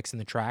who was fixing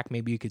the track,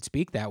 maybe you could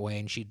speak that way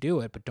and she'd do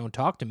it, but don't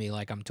talk to me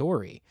like I'm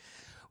Tori,"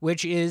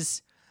 which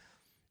is,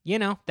 you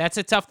know, that's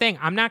a tough thing.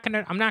 I'm not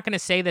gonna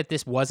say that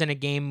this wasn't a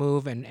game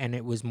move and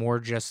it was more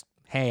just,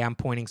 hey, I'm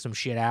pointing some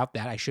shit out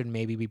that I shouldn't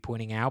maybe be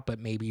pointing out, but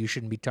maybe you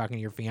shouldn't be talking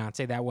to your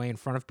fiance that way in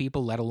front of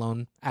people, let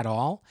alone at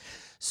all.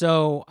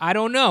 So I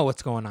don't know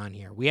what's going on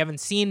here. We haven't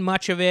seen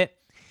much of it.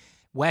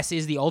 Wes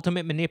is the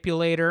ultimate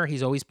manipulator.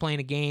 He's always playing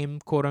a game,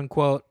 quote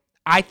unquote.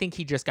 I think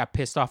he just got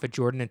pissed off at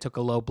Jordan and took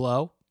a low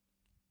blow.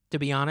 To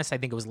be honest, I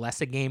think it was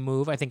less a game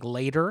move. I think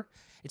later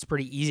it's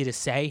pretty easy to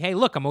say, hey,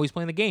 look, I'm always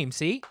playing the game.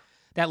 See?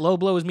 That low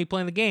blow is me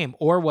playing the game.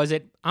 Or was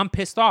it, I'm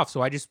pissed off,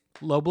 so I just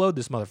low blowed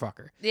this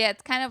motherfucker? Yeah,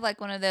 it's kind of like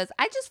one of those,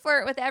 I just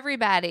flirt with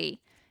everybody.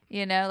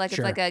 You know, like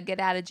Sure. It's like a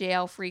get out of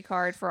jail free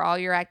card for all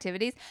your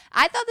activities.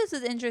 I thought this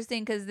was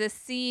interesting because this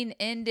scene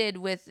ended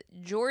with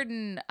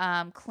Jordan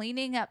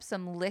cleaning up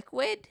some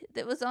liquid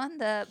that was on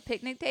the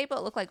picnic table.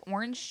 It looked like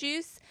orange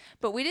juice,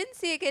 but we didn't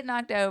see it get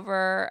knocked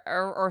over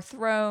or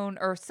thrown,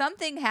 or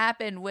something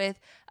happened with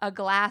a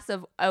glass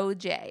of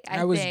OJ.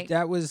 I think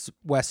That was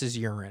Wes's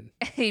urine.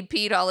 he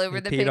peed all over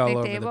He the peed picnic all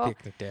over table. the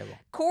picnic table.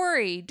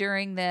 Corey,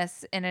 during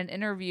this in an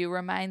interview,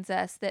 reminds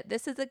us that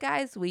this is a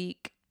guy's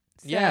week.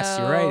 Yes,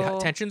 you're right. So-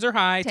 Tensions are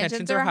high.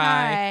 Tensions are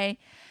high.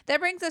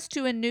 That brings us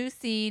to a new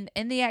scene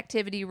in the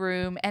activity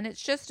room, and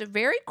it's just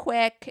very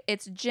quick.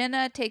 It's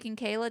Jenna taking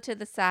Kayla to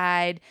the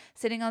side,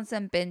 sitting on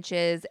some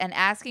benches, and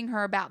asking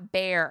her about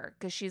Bear,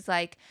 because she's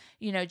like,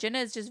 you know, Jenna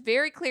is just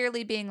very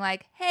clearly being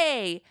like,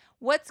 hey,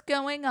 what's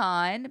going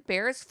on?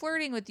 Bear is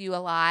flirting with you a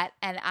lot,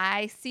 and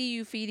I see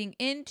you feeding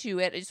into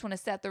it. I just want to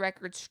set the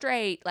record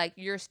straight. Like,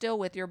 you're still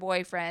with your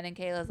boyfriend. And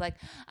Kayla's like,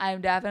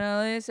 I'm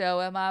definitely still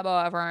with my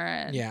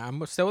boyfriend. Yeah,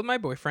 I'm still with my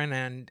boyfriend,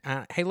 and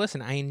hey,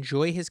 listen, I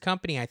enjoy his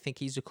company. I think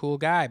he's a cool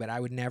guy, but I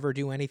would never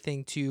do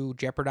anything to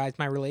jeopardize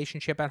my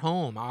relationship at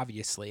home,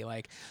 obviously.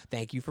 Like,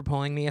 thank you for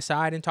pulling me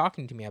aside and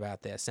talking to me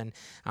about this, and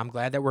I'm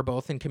glad that we're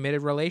both in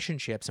committed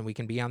relationships and we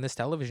can be on this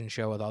television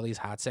show with all these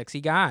hot,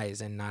 sexy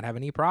guys and not have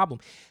any problem.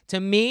 To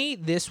me,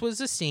 this was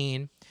a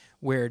scene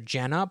where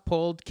Jenna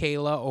pulled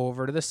Kayla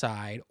over to the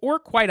side, or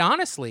quite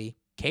honestly,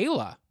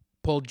 Kayla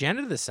pulled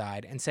Jenna to the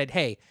side and said,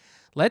 hey,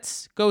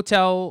 let's go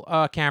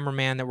tell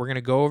cameraman that we're going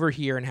to go over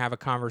here and have a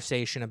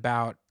conversation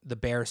about the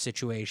Bear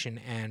situation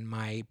and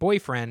my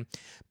boyfriend,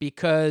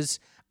 because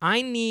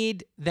I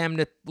need them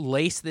to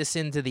lace this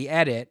into the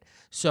edit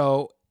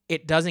so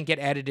it doesn't get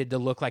edited to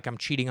look like I'm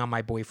cheating on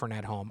my boyfriend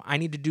at home. I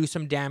need to do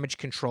some damage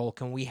control.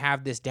 Can we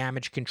have this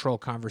damage control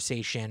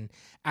conversation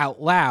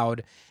out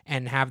loud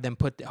and have them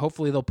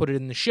hopefully they'll put it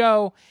in the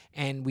show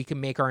and we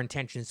can make our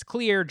intentions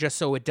clear just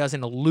so it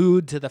doesn't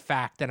allude to the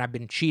fact that I've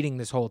been cheating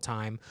this whole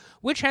time,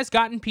 which has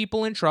gotten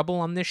people in trouble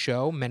on this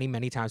show many,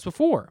 many times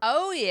before.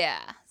 Oh, yeah.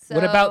 So,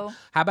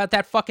 How about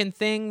that fucking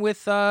thing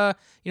with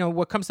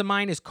what comes to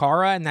mind is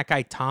Cara and that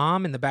guy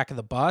Tom in the back of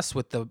the bus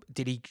with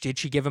did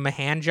she give him a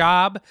hand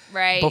job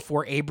right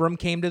before Abram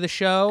came to the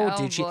show? Oh,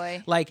 did she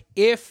boy. like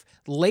if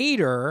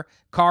later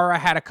Cara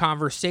had a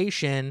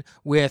conversation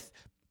with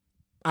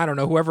I don't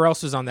know, whoever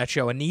else was on that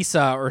show,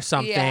 Anissa or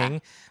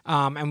something,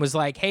 and was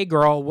like, hey,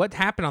 girl, what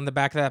happened on the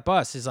back of that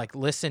bus? Is like,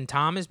 listen,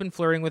 Tom has been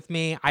flirting with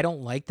me. I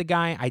don't like the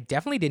guy. I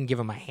definitely didn't give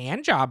him a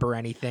hand job or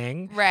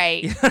anything.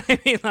 Right. You know what I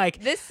mean?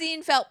 Like, this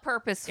scene felt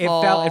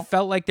purposeful. it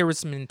felt like there was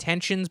some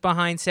intentions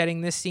behind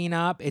setting this scene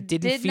up. It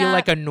didn't feel not-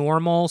 like a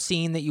normal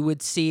scene that you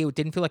would see. It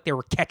didn't feel like they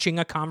were catching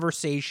a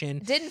conversation.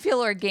 Didn't feel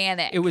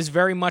organic. It was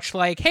very much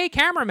like, hey,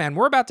 cameraman,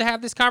 we're about to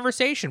have this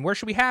conversation. Where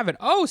should we have it?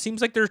 Oh,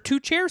 seems like there's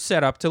two chairs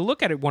set up to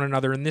look at one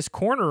another in this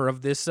corner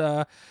of this,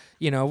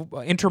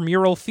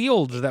 intramural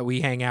field that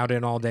we hang out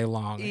in all day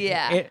long.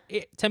 Yeah.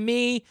 It to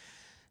me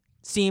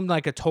seemed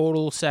like a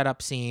total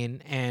setup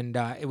scene, and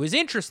it was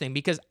interesting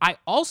because I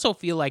also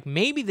feel like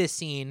maybe this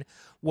scene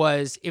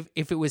was,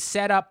 if it was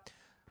set up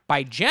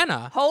by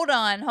Jenna. Hold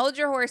on. Hold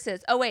your horses.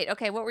 Oh, wait.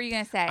 Okay. What were you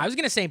going to say? I was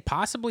going to say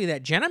possibly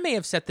that Jenna may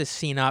have set this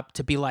scene up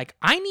to be like,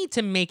 I need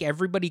to make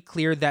everybody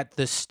clear that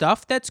the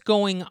stuff that's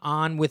going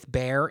on with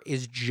Bear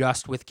is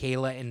just with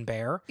Kayla and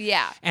Bear.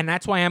 Yeah. And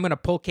that's why I'm going to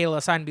pull Kayla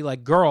aside and be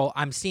like, girl,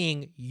 I'm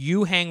seeing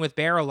you hang with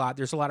Bear a lot.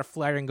 There's a lot of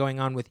flirting going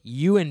on with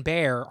you and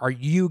Bear. Are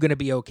you going to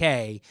be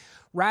okay?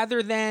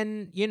 Rather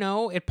than,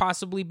 it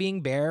possibly being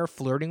Bear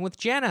flirting with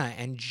Jenna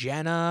and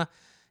Jenna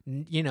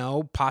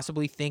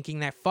possibly thinking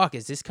that, fuck,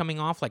 is this coming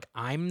off like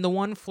I'm the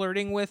one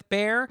flirting with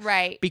Bear?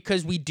 Right.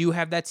 Because we do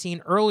have that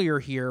scene earlier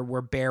here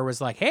where Bear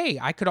was like, hey,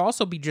 I could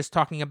also be just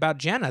talking about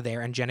Jenna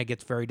there, and Jenna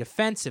gets very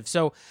defensive.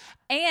 So,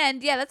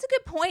 and yeah, that's a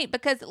good point,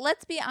 because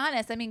let's be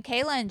honest. I mean,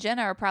 Kayla and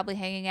Jenna are probably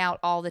hanging out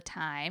all the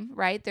time,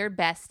 right? They're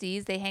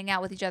besties. They hang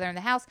out with each other in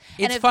the house.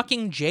 It's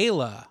fucking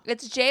Jayla.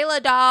 It's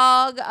Jayla,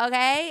 dog.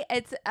 Okay.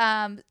 It's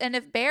and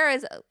if Bear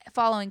is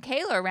following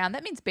Kayla around,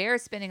 that means Bear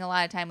is spending a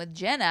lot of time with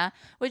Jenna,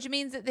 which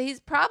means that he's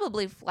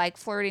probably like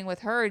flirting with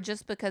her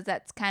just because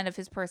that's kind of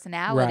his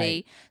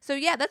personality. Right. So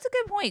yeah, that's a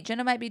good point.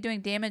 Jenna might be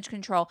doing damage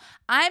control.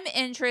 I'm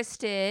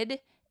interested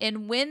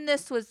in when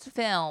this was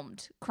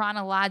filmed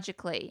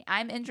chronologically.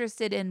 I'm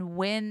interested in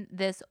when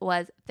this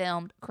was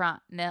filmed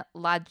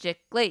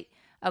chronologically.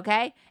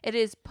 Okay? It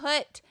is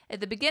put at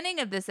the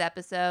beginning of this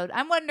episode.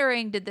 I'm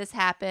wondering, did this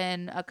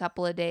happen a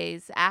couple of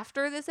days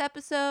after this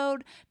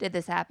episode? Did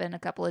this happen a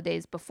couple of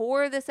days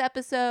before this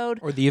episode?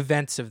 Or the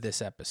events of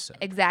this episode.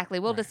 Exactly.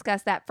 We'll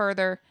discuss that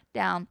further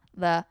down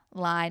the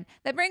line.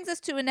 That brings us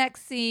to a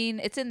next scene.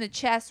 It's in the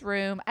chess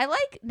room. I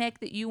like, Nick,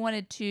 that you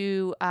wanted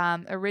to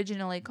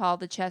originally call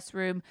the chess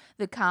room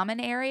the common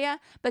area,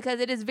 because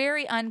it is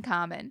very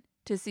uncommon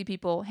to see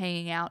people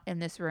hanging out in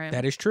this room.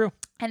 That is true.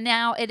 And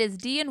now it is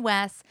Dee and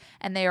Wes,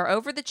 and they are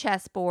over the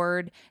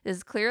chessboard. This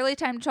is clearly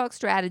time to talk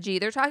strategy.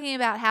 They're talking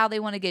about how they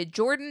want to get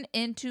Jordan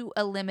into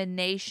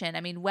elimination.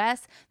 I mean,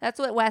 Wes, that's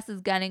what Wes is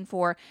gunning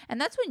for.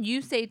 And that's when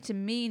you say to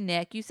me,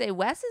 Nick, you say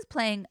Wes is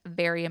playing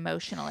very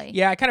emotionally.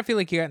 Yeah, I kind of feel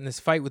like he got in this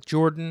fight with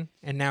Jordan,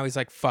 and now he's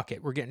like, fuck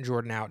it, we're getting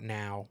Jordan out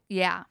now.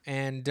 Yeah.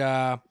 And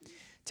to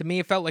me,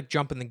 it felt like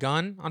jumping the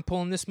gun on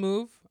pulling this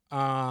move.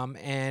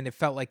 And it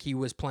felt like he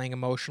was playing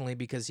emotionally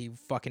because he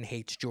fucking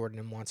hates Jordan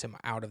and wants him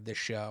out of this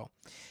show.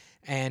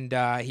 And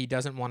he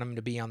doesn't want him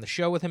to be on the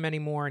show with him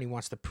anymore, and he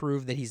wants to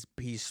prove that he's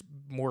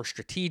more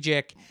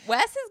strategic.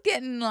 Wes is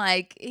getting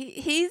like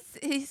he's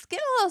getting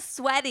a little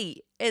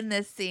sweaty in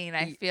this scene.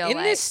 I feel in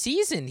like this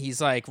season he's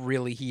like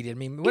really heated. I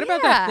mean, what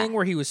about that thing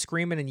where he was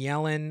screaming and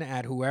yelling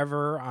at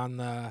whoever on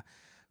the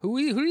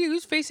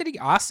whose face did he?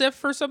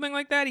 Asif or something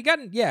like that?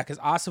 Because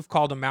Asif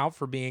called him out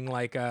for being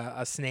like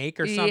a snake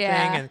or something.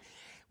 Yeah. And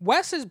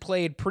Wes has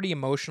played pretty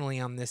emotionally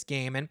on this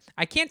game, and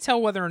I can't tell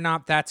whether or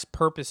not that's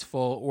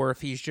purposeful or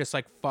if he's just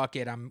like, fuck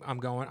it,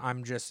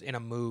 I'm just in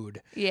a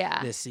mood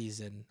this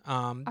season.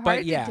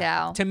 But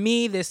yeah, to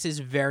me this is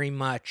very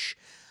much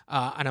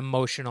an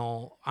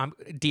emotional,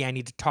 Dee, I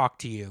need to talk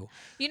to you.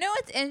 You know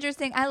what's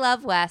interesting? I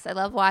love Wes. I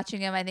love watching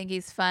him. I think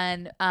he's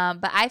fun.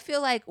 But I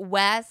feel like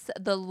Wes,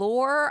 the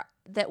lore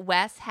that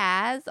Wes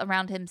has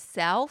around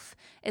himself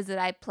is that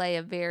I play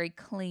a very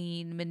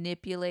clean,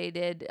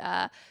 manipulating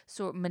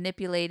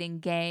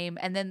game.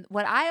 And then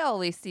what I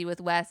always see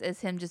with Wes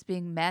is him just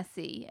being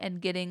messy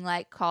and getting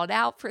like called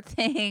out for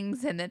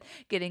things, and then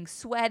getting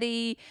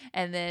sweaty,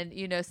 and then,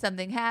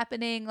 something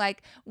happening.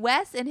 Like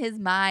Wes in his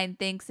mind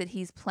thinks that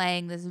he's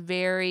playing this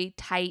very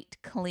tight,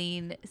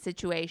 clean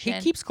situation.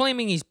 He keeps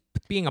claiming he's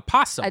being a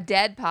possum. A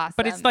dead possum.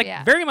 But it's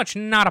like very much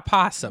not a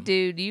possum.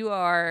 Dude, you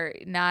are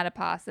not a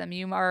possum.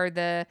 You are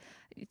the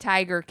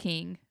Tiger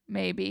King,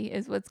 maybe,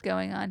 is what's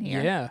going on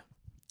here. Yeah.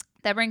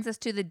 That brings us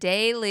to the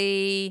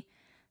daily.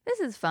 This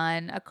is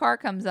fun. A car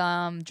comes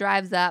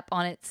drives up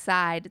on its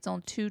side. It's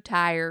on two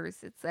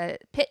tires. It's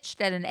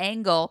pitched at an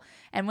angle.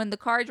 And when the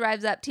car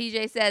drives up,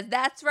 TJ says,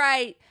 "That's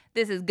right.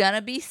 This is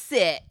gonna be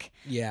sick."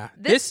 Yeah.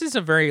 This is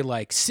a very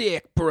like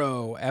sick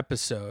bro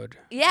episode.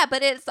 Yeah,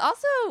 but it's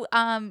also,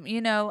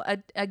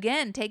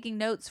 again, taking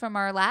notes from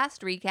our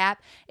last recap,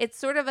 it's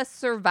sort of a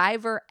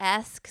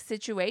Survivor-esque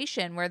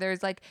situation where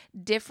there's like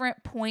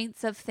different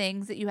points of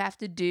things that you have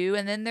to do,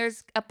 and then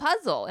there's a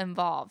puzzle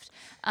involved.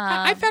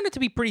 I found it to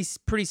be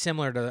pretty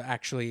similar to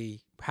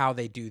actually how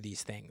they do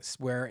these things,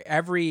 where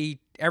every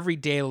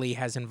daily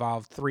has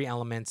involved 3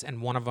 elements,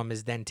 and one of them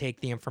is then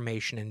take the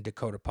information and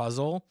decode a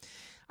puzzle.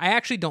 I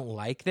actually don't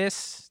like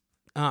this.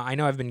 I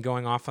know I've been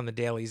going off on the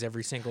dailies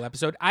every single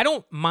episode. I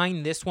don't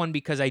mind this one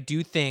because I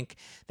do think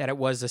that it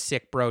was a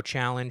sick bro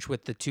challenge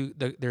with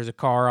there's a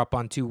car up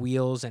on 2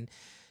 wheels, and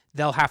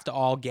they'll have to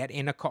all get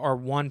in a car, or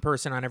one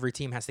person on every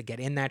team has to get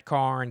in that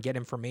car and get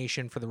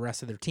information for the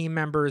rest of their team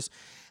members.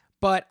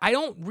 But I'd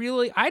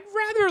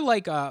rather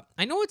like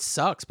I know it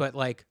sucks, but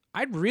like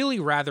I'd really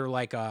rather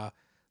like a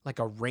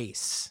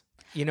race.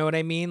 You know what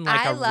I mean?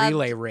 Like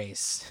relay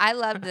race. I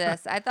loved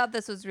this. I thought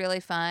this was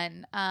really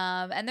fun.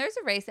 And there's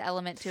a race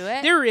element to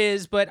it. There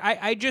is, but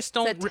I just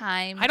don't. It's a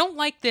time. I don't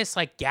like this.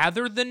 Like,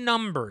 gather the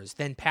numbers,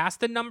 then pass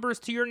the numbers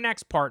to your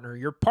next partner.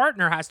 Your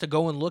partner has to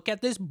go and look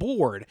at this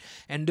board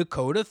and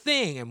decode a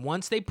thing. And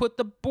once they put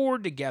the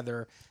board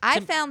together, I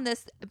found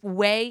this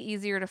way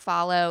easier to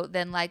follow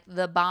than like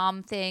the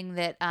bomb thing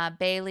that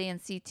Bailey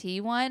and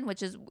CT won,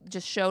 which is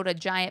just showed a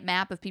giant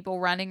map of people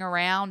running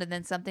around and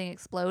then something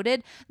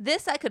exploded.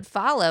 This I could follow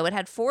follow. It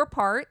had 4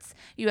 parts.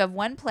 You have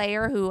one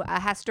player who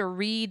has to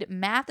read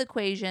math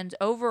equations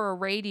over a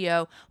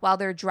radio while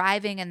they're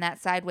driving in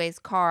that sideways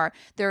car.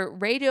 They're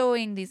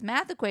radioing these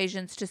math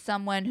equations to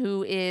someone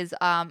who is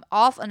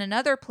off in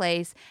another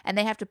place, and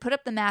they have to put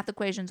up the math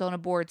equations on a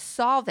board,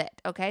 solve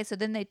it. Okay, so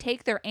then they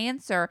take their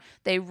answer,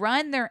 they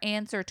run their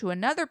answer to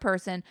another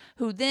person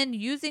who then,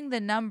 using the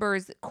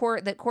numbers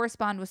that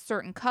correspond with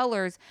certain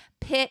colors,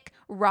 pick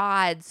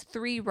rods,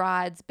 3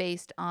 rods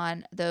based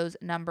on those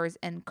numbers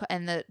and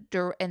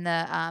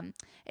the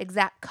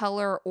exact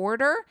color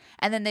order,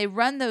 and then they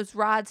run those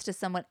rods to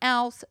someone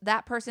else.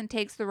 That person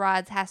takes the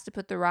rods, has to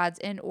put the rods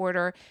in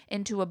order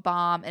into a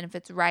bomb, and if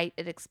it's right,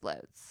 it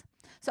explodes.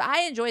 So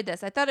I enjoyed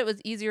this. I thought it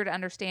was easier to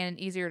understand and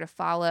easier to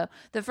follow.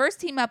 The first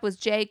team up was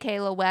Jay,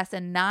 Kayla, Wes,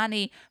 and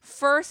Nani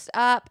first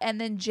up, and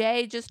then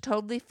Jay just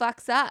totally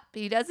fucks up.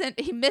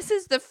 He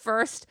misses the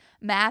first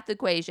math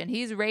equation.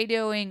 He's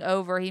radioing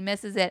over. He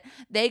misses it.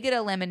 They get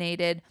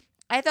eliminated.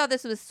 I thought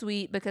this was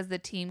sweet because the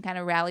team kind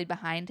of rallied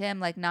behind him.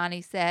 Like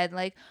Nani said,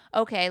 like,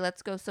 okay,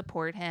 let's go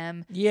support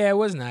him. Yeah, it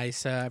was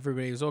nice.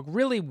 Everybody was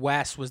really,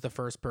 Wes was the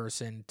first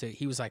person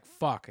he was like,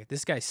 fuck,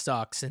 this guy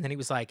sucks. And then he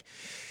was like,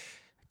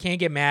 can't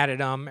get mad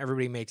at him.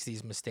 Everybody makes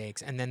these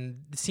mistakes. And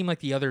then it seemed like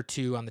the other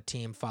 2 on the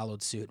team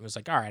followed suit and was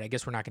like, all right, I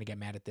guess we're not going to get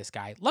mad at this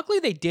guy. Luckily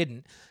they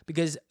didn't,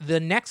 because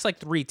the next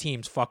 3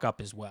 teams fuck up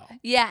as well.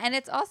 Yeah, and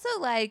it's also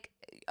like,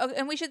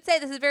 and we should say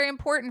this is very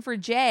important for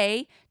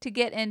Jay to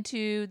get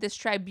into this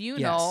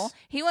tribunal. Yes.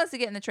 He wants to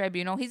get in the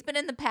tribunal. He's been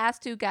in the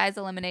past 2 guys'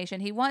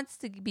 elimination. He wants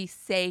to be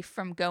safe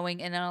from going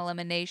in an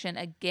elimination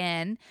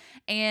again.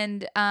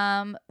 And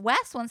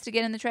Wes wants to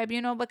get in the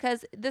tribunal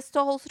because the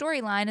whole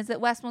storyline is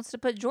that Wes wants to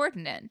put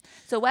Jordan in.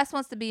 So Wes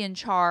wants to be in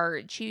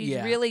charge. He's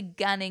really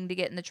gunning to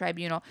get in the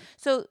tribunal.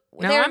 So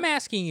now I'm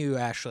asking you,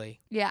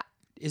 Ashley. Yeah.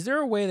 Is there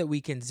a way that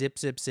we can zip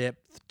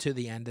to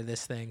the end of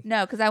this thing?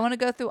 No, because I want to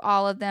go through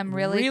all of them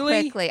really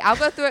quickly. I'll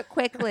go through it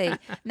quickly.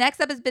 Next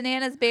up is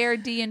Bananas, Bear,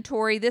 Dee, and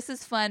Tori. This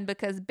is fun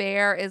because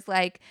Bear is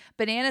like,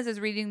 Bananas is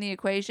reading the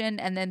equation,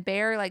 and then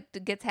Bear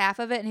gets half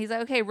of it, and he's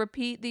like, okay,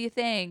 repeat the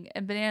thing.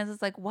 And Bananas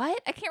is like,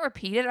 what? I can't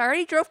repeat it. I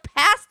already drove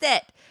past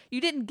it.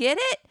 You didn't get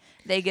it?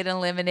 They get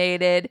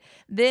eliminated.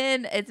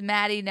 Then it's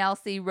Maddie,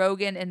 Nelsie,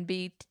 Rogan, and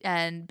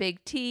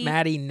Big T.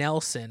 Maddie,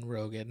 Nelson,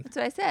 Rogan. That's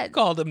what I said.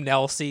 Called him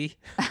Nelsie.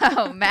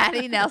 Oh,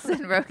 Maddie,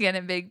 Nelson, Rogan,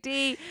 and Big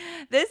D.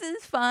 This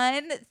is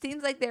fun. It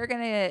seems like they're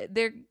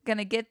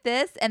gonna get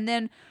this, and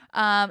then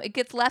it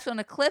gets left on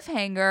a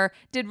cliffhanger.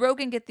 Did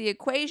Rogan get the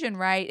equation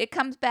right? It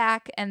comes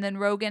back, and then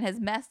Rogan has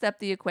messed up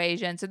the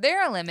equation, so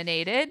they're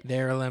eliminated.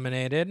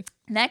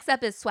 Next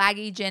up is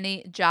Swaggy,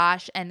 Jenny,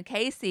 Josh, and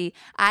Casey.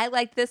 I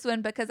like this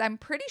one because I'm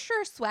pretty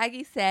sure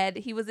Swaggy said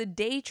he was a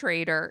day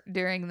trader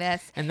during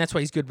this. And that's why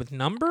he's good with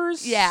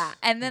numbers? Yeah.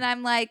 And then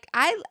I'm like,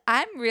 I'm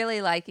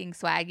really liking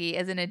Swaggy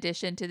as an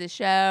addition to the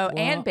show,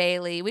 and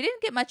Bailey. We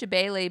didn't get much of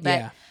Bailey,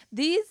 but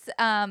these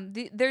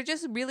they're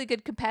just really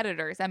good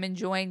competitors. I'm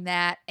enjoying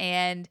that.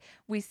 And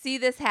we see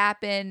this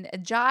happen.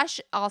 Josh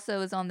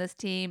also is on this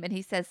team, and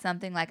he says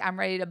something like, I'm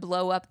ready to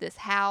blow up this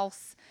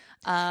house.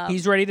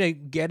 He's ready to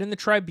get in the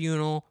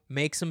tribunal,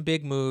 make some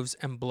big moves,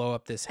 and blow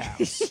up this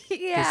house.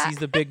 Because he's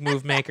the big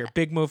move maker.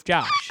 Big move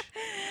Josh.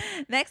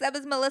 Next up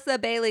is Melissa,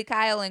 Bailey,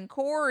 Kyle, and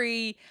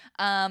Corey.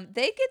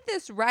 They get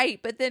this right,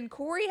 but then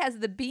Corey has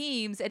the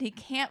beams, and he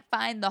can't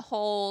find the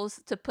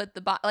holes to put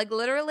the box.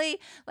 Literally,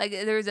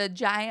 there's a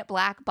giant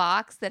black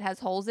box that has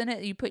holes in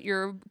it. You put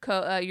your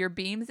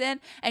beams in,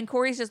 and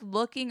Corey's just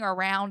looking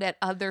around at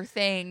other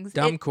things.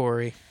 Dumb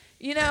Corey.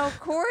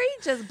 Corey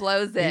just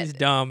blows it. He's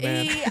dumb,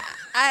 man.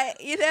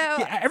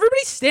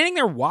 Everybody's standing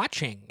there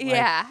watching.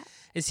 Yeah.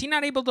 Is he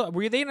not able to?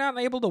 Were they not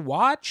able to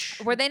watch?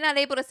 Were they not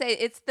able to say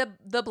it's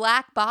the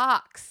black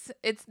box?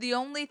 It's the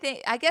only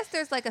thing. I guess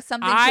there's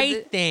something.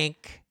 I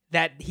think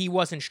that he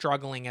wasn't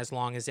struggling as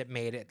long as it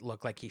made it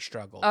look like he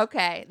struggled.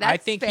 Okay, that's I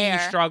think fair.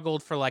 he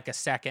struggled for a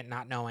second,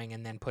 not knowing,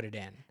 and then put it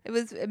in.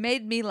 It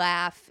made me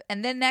laugh.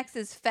 And then next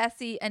is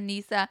Fessy,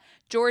 Anissa,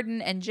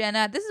 Jordan, and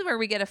Jenna. This is where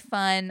we get a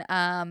fun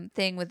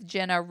thing with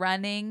Jenna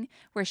running,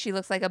 where she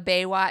looks like a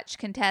Baywatch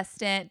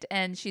contestant,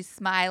 and she's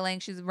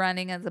smiling. She's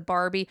running as a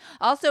Barbie.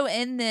 Also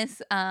in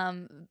this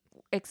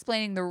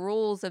explaining the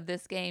rules of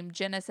this game,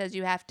 Jenna says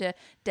you have to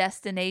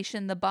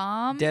destination the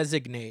bomb.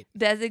 Designate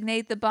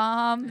the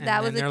bomb. And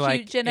that was a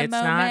cute Jenna it's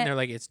moment. Not, and they're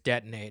like, it's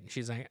detonate. And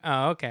she's like,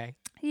 oh, okay.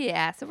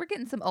 Yeah, so we're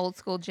getting some old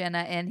school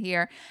Jenna in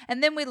here.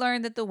 And then we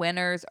learn that the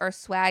winners are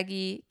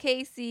Swaggy,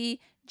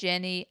 Casey,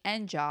 Jenny,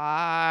 and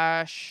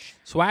Josh.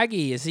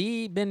 Swaggy, has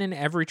he been in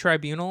every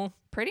tribunal?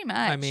 Pretty much.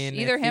 I mean,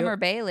 either him or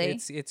Bailey.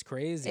 It's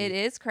crazy. It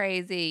is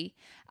crazy.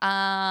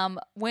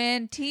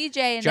 When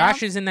TJ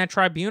Josh is in that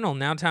tribunal,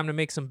 now time to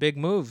make some big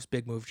moves.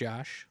 Big move,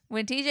 Josh.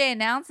 When TJ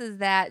announces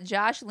that,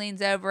 Josh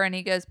leans over and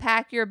he goes,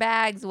 "Pack your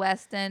bags,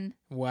 Weston."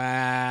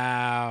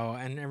 Wow.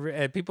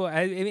 And people,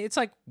 it's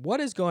like,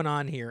 what is going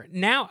on here?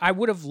 Now, I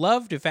would have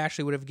loved if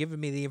Ashley would have given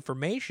me the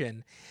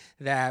information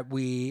that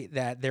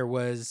there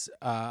was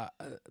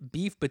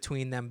beef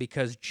between them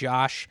because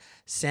Josh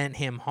sent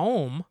him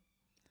home.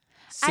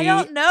 See, I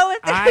don't know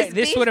if there's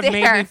this beef would have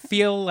made there. me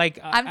feel like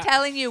I'm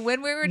telling you,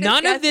 when we were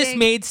none of this discussing-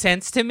 made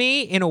sense to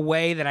me in a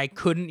way that I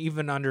couldn't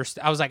even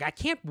understand. I was like, I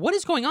can't. What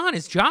is going on?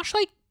 Is Josh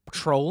like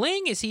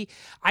trolling? Is he?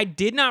 I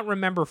did not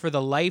remember for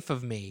the life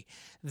of me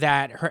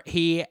that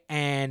he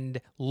and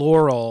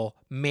Laurel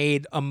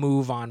made a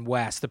move on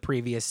Wes the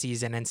previous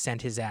season and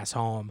sent his ass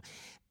home,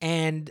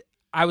 and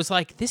I was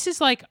like, this is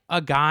like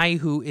a guy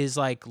who is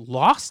like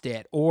lost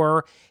it,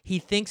 or he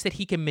thinks that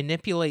he can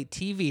manipulate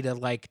TV to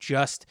like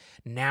just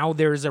now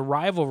there's a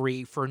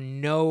rivalry for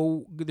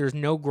there's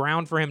no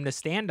ground for him to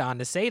stand on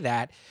to say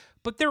that,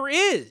 but there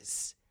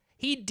is.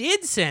 He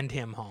did send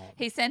him home.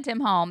 He sent him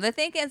home. The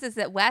thing is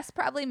that Wes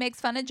probably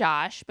makes fun of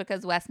Josh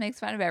because Wes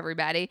makes fun of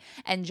everybody,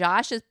 and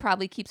Josh is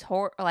probably keeps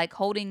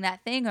holding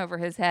that thing over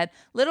his head.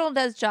 Little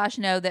does Josh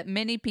know that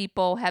many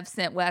people have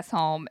sent Wes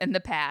home in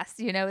the past.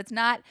 You know, it's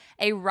not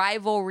a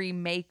rivalry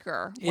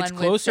maker. It's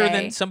closer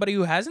than somebody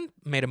who hasn't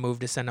made a move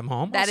to send him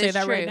home. I'll say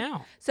that right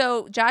now.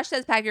 So Josh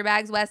says, "Pack your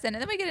bags, Wes," and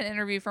then we get an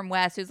interview from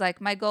Wes, who's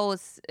like, "My goal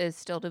is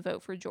still to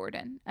vote for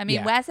Jordan." I mean,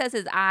 Yeah. Wes has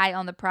his eye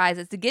on the prize.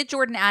 It's to get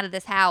Jordan out of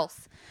this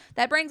house.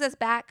 That brings us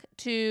back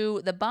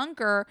to the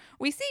bunker.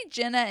 We see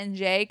Jenna and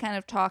Jay kind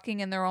of talking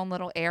in their own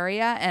little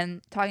area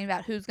and talking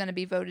about who's going to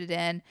be voted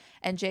in.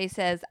 And Jay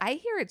says, "I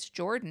hear it's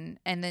Jordan."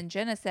 And then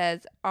Jenna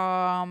says,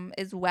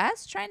 "Is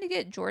Wes trying to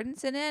get Jordan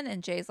sent in?"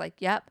 And Jay's like,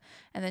 "Yep."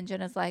 And then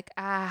Jenna's like,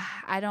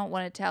 "I don't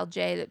want to tell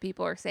Jay that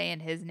people are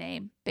saying his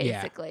name,"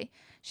 basically. Yeah.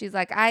 She's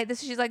like,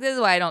 this is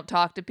why I don't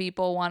talk to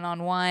people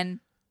one-on-one.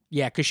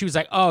 Yeah, because she was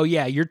like, "Oh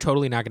yeah, you're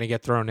totally not going to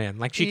get thrown in."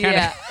 Like she kind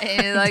of,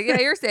 and like, "Yeah,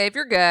 you're safe,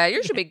 you're good,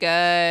 you should be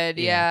good."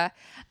 Yeah.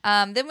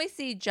 Then we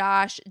see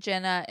Josh,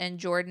 Jenna, and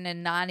Jordan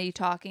and Nany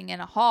talking in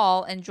a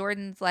hall, and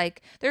Jordan's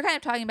like, they're kind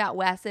of talking about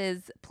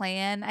Wes's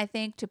plan, I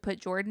think, to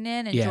put Jordan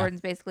in, and Jordan's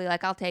basically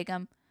like, "I'll take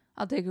him,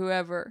 I'll take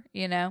whoever,"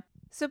 you know.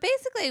 So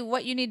basically,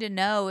 what you need to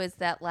know is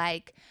that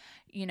like,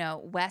 you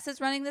know, Wes is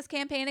running this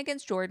campaign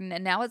against Jordan,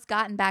 and now it's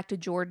gotten back to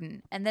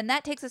Jordan. And then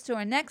that takes us to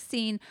our next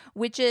scene,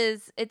 which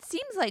is, it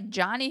seems like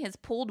Johnny has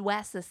pulled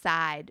Wes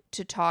aside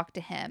to talk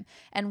to him.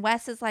 And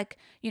Wes is like,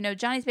 you know,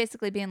 Johnny's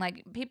basically being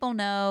like, people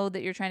know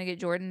that you're trying to get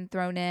Jordan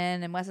thrown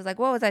in. And Wes is like,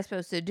 what was I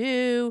supposed to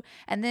do?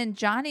 And then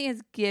Johnny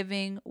is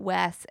giving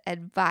Wes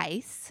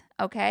advice.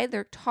 Okay,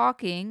 they're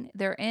talking.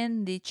 They're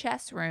in the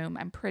chess room,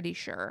 I'm pretty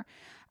sure.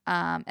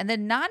 And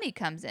then Nany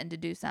comes in to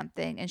do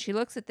something, and she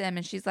looks at them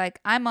and she's like,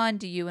 "I'm on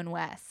to you and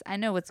Wes. I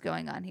know what's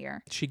going on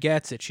here." She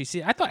gets it.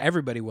 I thought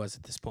everybody was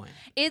at this point.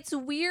 It's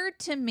weird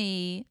to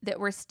me that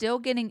we're still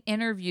getting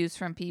interviews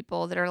from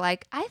people that are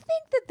like, "I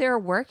think that they're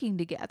working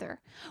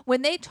together."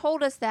 When they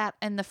told us that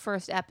in the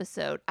first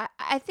episode,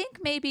 I think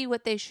maybe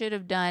what they should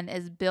have done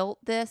is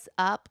built this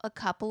up a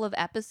couple of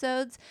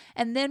episodes,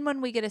 and then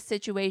when we get a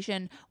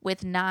situation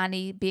with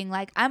Nany being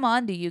like, "I'm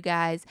on to you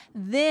guys,"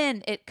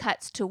 then it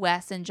cuts to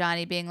Wes and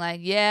Johnny being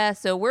like, "Yeah,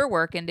 so we're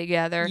working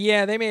together."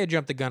 Yeah, they may have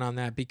jumped the gun on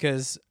that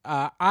because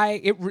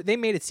they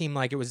made it seem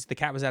like it was the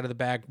cat was out of the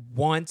bag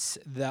once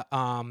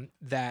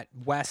that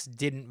Wes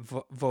didn't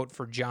vote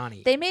for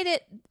Johnny. They made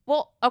it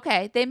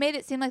They made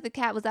it seem like the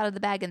cat was out of the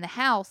bag in the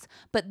house,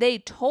 but they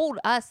told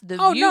us the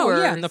viewers. Oh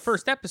no, yeah, in the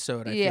first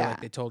episode, I feel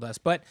like they told us,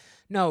 but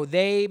no,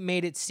 they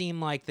made it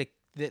seem like that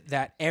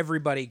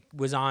everybody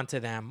was onto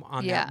them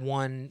on that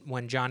one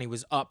when Johnny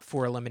was up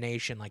for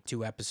elimination like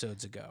 2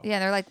 episodes ago. Yeah,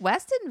 they're like,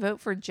 Wes didn't vote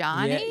for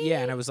Johnny? Yeah,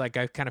 and I was like,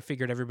 I kind of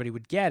figured everybody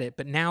would get it,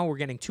 but now we're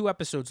getting 2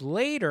 episodes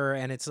later,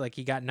 and it's like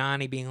you got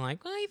Nany being like,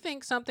 I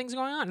think something's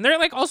going on. And they're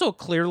like also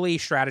clearly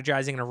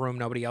strategizing in a room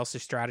nobody else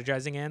is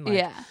strategizing in.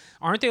 Like,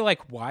 aren't they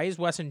like, why is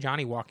Wes and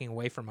Johnny walking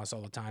away from us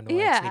all the time to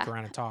like sneak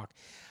around and talk?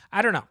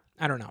 I don't know.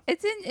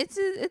 It's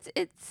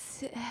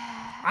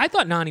I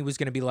thought Nany was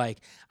going to be like,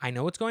 I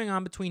know what's going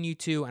on between you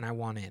two and I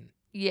want in.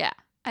 Yeah,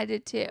 I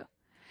did too.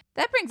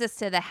 That brings us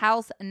to the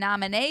House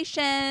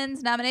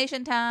nominations.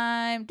 Nomination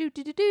time.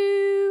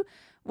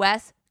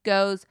 Wes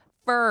goes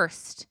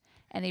first.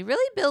 And he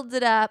really builds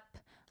it up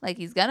like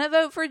he's going to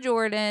vote for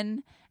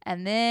Jordan.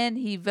 And then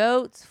he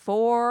votes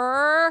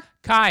for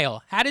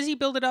Kyle. How does he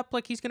build it up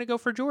like he's going to go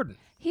for Jordan?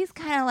 He's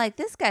kind of like,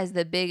 this guy's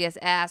the biggest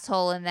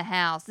asshole in the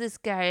house. This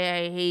guy,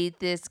 I hate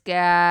this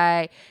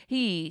guy.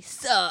 He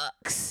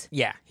sucks.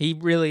 Yeah, he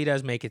really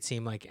does make it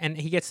seem like, and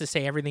he gets to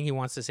say everything he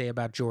wants to say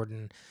about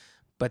Jordan,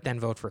 but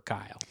then vote for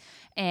Kyle.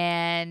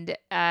 And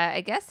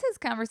I guess his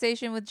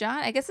conversation with John,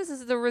 I guess this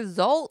is the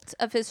result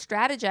of his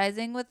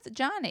strategizing with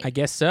Johnny. I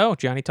guess so.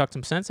 Johnny talked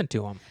some sense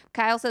into him.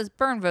 Kyle says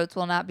burn votes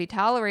will not be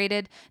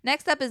tolerated.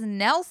 Next up is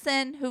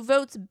Nelson, who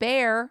votes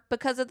Bear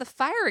because of the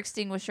fire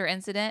extinguisher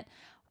incident.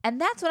 And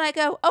that's when I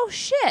go, oh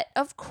shit,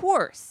 of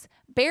course.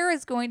 Bear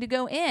is going to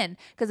go in.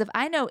 Because if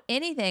I know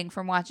anything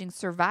from watching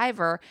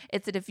Survivor,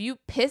 it's that if you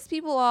piss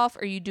people off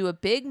or you do a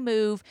big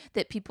move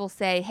that people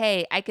say,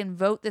 hey, I can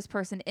vote this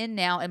person in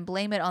now and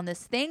blame it on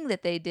this thing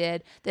that they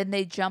did, then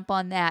they jump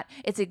on that.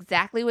 It's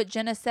exactly what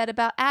Jenna said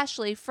about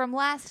Ashley from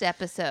last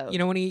episode. You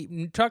know, when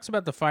he talks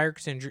about the fire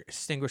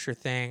extinguisher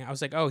thing, I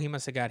was like, oh, he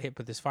must have got hit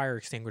with this fire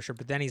extinguisher.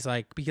 But then he's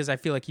like, because I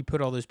feel like he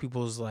put all those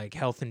people's like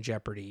health in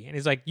jeopardy. And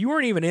he's like, you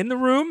weren't even in the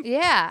room?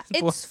 Yeah,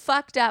 it's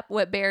fucked up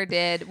what Bear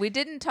did. We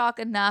didn't talk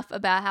enough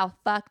about how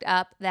fucked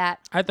up that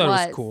I thought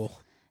it was cool.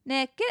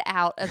 Nick, get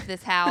out of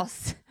this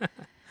house.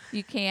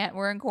 You can't.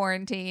 We're in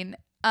quarantine.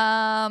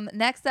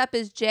 Next up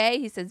is Jay.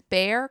 He says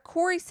Bear.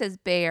 Corey says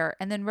Bear.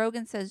 And then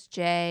Rogan says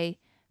Jay.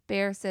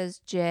 Bear says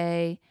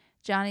Jay.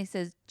 Johnny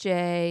says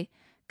Jay.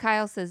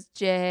 Kyle says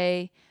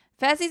Jay.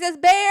 Fessy says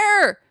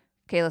Bear.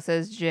 Kayla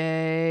says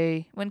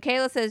Jay. When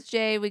Kayla says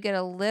Jay, we get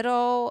a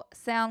little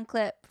sound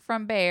clip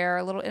from Bear,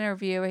 a little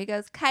interview where he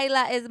goes,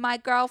 Kayla is my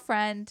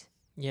girlfriend.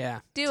 Yeah.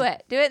 Do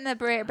it. Do it in the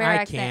Bear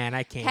accent.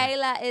 I can't.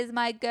 Kayla is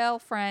my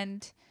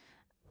girlfriend.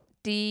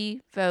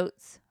 D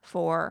votes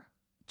for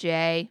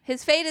Jay.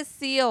 His fate is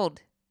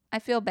sealed. I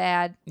feel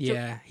bad.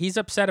 Yeah, he's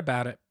upset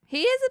about it.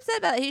 He is upset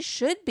about it. He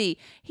should be.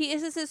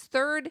 This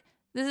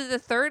is the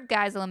third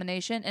guy's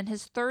elimination and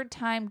his third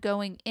time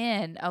going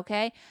in,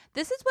 okay?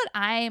 This is what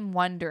I am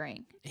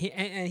wondering.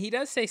 And he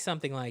does say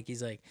something like,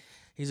 he's like,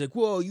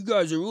 whoa, you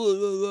guys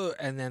are,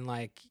 and then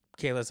like,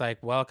 Kayla's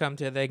like, welcome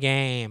to the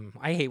game.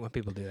 I hate when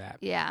people do that.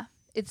 Yeah.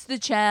 It's the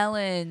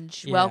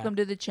challenge. Yeah. Welcome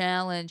to the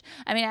challenge.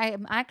 I mean,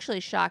 I'm actually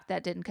shocked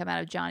that didn't come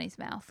out of Johnny's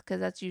mouth because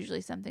that's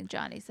usually something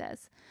Johnny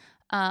says.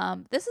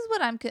 This is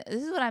what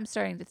I'm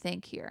starting to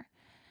think here.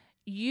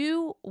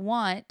 You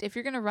want, if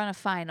you're going to run a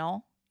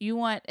final, you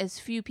want as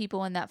few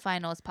people in that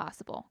final as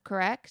possible,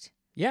 correct?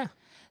 Yeah.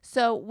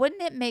 So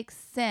wouldn't it make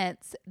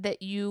sense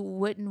that you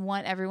wouldn't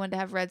want everyone to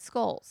have red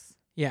skulls?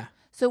 Yeah.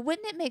 So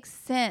wouldn't it make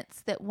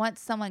sense that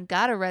once someone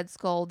got a red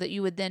skull that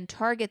you would then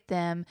target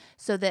them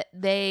so that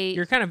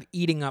You're kind of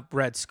eating up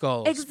red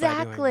skulls.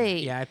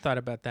 Exactly. Yeah, I thought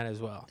about that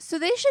as well. So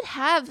they should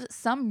have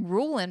some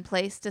rule in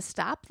place to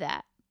stop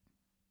that.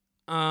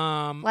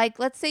 Like,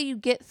 let's say you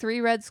get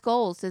 3 red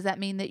skulls. Does that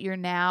mean that you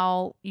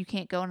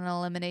can't go in an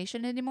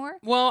elimination anymore?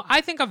 Well,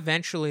 I think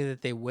eventually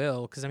that they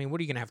will, because I mean, what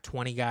are you gonna have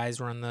 20 guys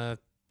run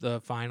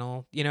the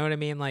final? You know what I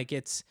mean? Like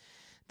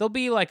there'll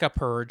be like a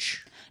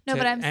purge. No,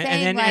 but I'm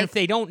saying and if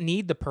they don't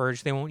need the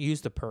purge, they won't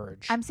use the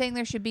purge. I'm saying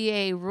there should be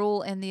a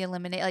rule in the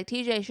eliminate. Like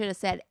TJ should have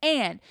said,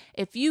 and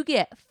if you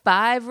get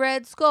 5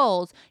 red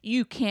skulls,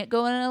 you can't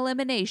go in an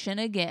elimination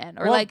again.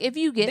 Or like if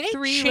you get 3 red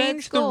skulls. They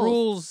changed the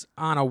rules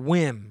on a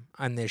whim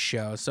on this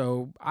show,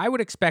 so I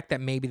would expect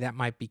that maybe that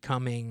might be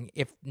coming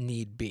if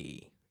need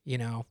be. You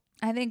know.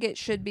 I think it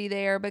should be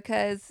there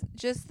because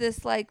just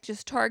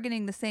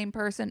targeting the same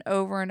person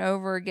over and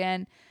over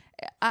again.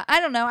 I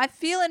don't know. I'm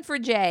feeling for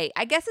Jay.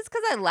 I guess it's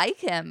because I like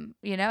him.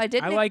 You know,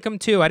 I like him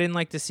too. I didn't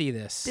like to see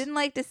this.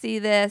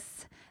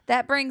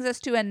 That brings us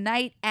to a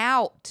night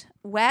out.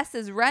 Wes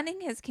is running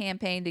his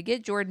campaign to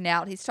get Jordan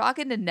out. He's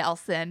talking to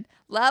Nelson.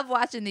 Love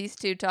watching these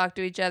two talk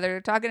to each other.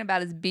 They're talking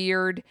about his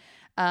beard.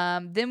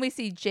 Then we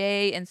see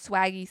Jay and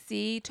Swaggy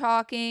C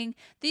talking.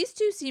 These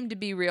two seem to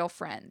be real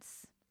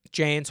friends.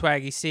 Jay and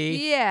Swaggy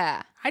C?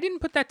 Yeah. I didn't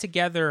put that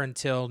together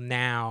until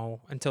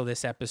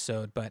this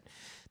episode, but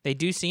they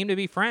do seem to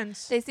be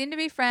friends.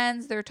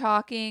 They're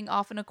talking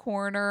off in a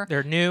corner.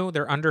 They're new.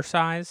 They're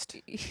undersized.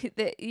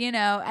 You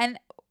know, and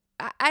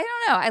I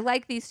don't know. I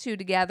like these two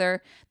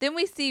together. Then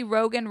we see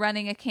Rogan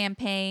running a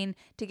campaign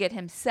to get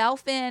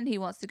himself in. He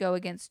wants to go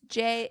against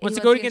Jay. Wants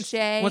to go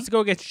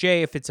against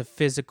Jay if it's a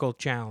physical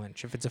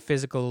challenge, if it's a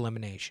physical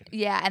elimination.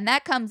 Yeah, and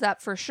that comes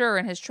up for sure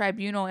in his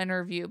tribunal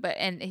interview.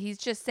 And he's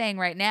just saying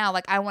right now,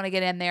 like, I want to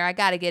get in there. I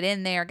got to get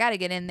in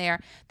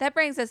there. That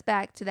brings us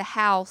back to the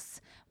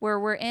house where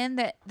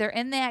they're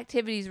in the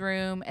activities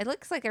room. It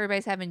looks like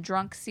everybody's having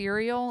drunk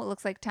cereal. It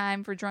looks like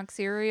time for drunk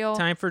cereal.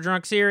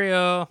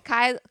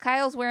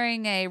 Kyle's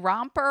wearing a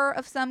romper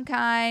of some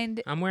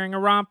kind. I'm wearing a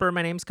romper.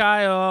 My name's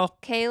Kyle.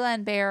 Kayla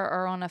and Bear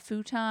are on a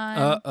futon.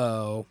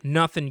 Uh-oh.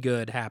 Nothing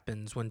good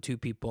happens when two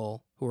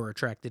people who are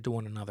attracted to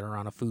one another are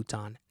on a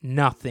futon.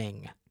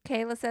 Nothing.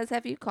 Kayla says,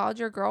 have you called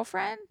your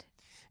girlfriend?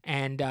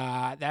 And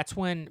that's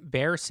when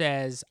Bear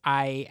says,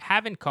 I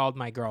haven't called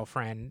my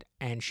girlfriend.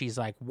 And she's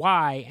like,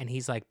 why? And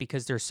he's like,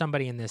 because there's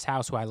somebody in this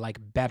house who I like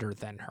better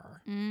than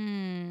her.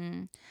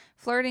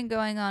 Flirting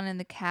going on in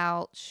the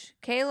couch.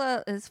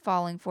 Kayla is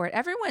falling for it.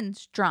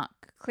 Everyone's drunk,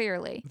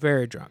 clearly.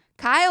 Very drunk.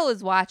 Kyle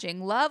is watching.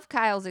 Love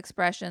Kyle's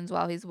expressions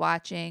while he's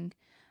watching.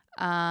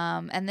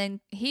 And then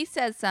he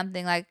says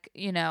something like,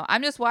 you know,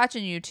 I'm just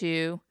watching you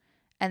two.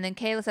 And then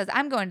Kayla says,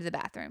 I'm going to the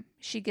bathroom.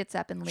 She gets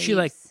up and leaves. She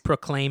like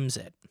proclaims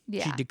it.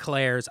 Yeah. She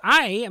declares,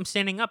 I am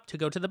standing up to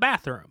go to the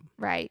bathroom.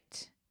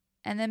 Right.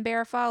 And then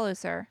Bear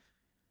follows her.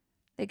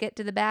 They get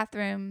to the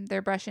bathroom.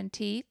 They're brushing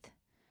teeth.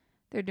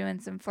 They're doing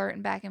some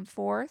flirting back and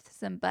forth,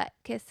 some butt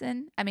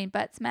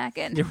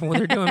smacking.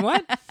 They're doing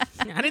what?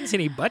 I didn't see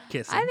any butt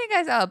kissing. I think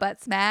I saw a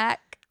butt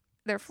smack.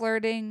 They're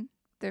flirting.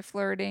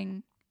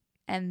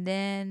 And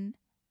then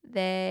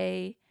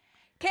they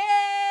kiss.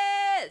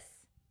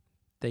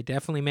 They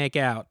definitely make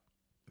out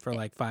for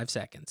like 5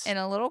 seconds. In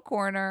a little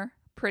corner.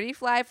 Pretty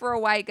Fly for a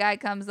White Guy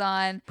comes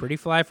on. Pretty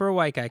Fly for a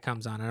White Guy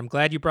comes on. And I'm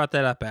glad you brought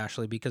that up,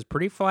 Ashley, because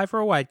Pretty Fly for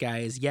a White Guy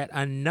is yet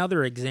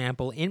another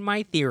example in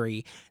my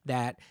theory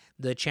that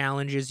the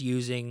challenge is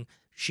using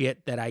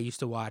shit that I used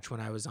to watch when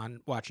I was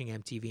watching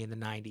MTV in the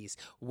 90s.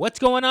 What's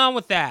going on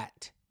with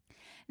that?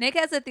 Nick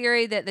has a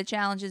theory that the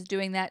challenge is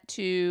doing that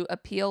to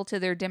appeal to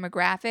their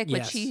demographic, Yes.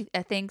 which he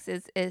thinks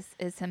is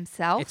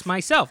himself. It's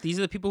myself. These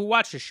are the people who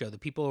watch the show, the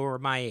people who are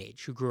my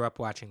age, who grew up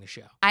watching the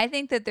show. I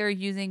think that they're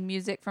using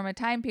music from a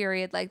time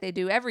period like they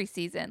do every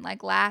season.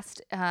 Like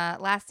last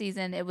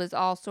season, it was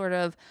all sort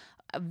of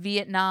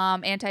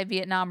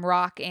anti-Vietnam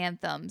rock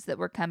anthems that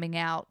were coming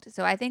out.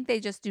 So I think they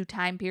just do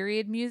time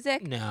period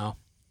music. No.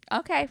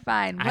 Okay,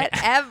 fine.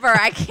 Whatever.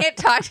 I can't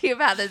talk to you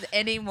about this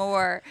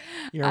anymore.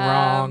 You're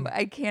wrong.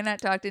 I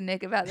cannot talk to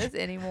Nick about this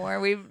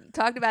anymore. We've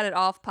talked about it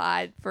off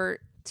pod for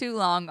too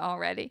long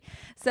already.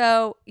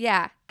 So,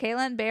 yeah,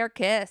 Kayla and Bear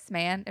kiss,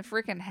 man. It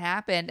freaking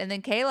happened. And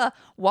then Kayla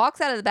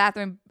walks out of the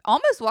bathroom,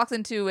 almost walks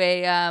into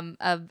a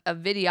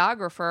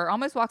videographer,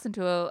 almost walks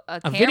into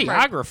a camera.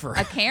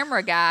 Videographer? A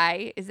camera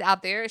guy is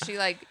out there. She,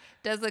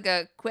 does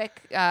a quick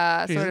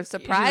sort of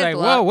surprise she's like,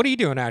 look. whoa, what are you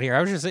doing out here?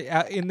 I was just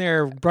in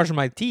there brushing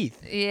my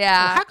teeth.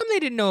 Yeah. How come they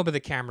didn't know about the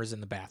cameras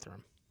in the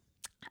bathroom?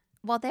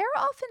 Well, they're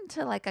often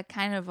to a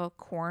kind of a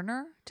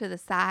corner to the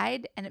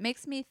side, and it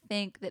makes me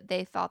think that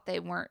they thought they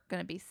weren't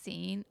going to be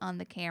seen on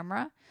the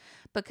camera,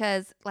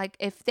 because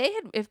if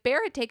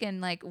Bear had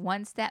taken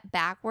one step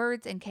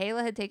backwards and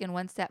Kayla had taken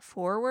one step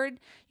forward,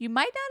 you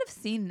might not have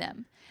seen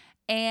them.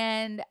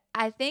 And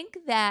I think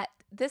that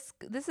this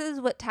is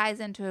what ties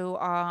into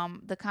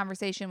the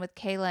conversation with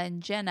Kayla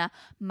and Jenna.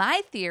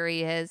 My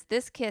theory is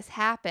this kiss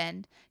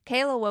happened.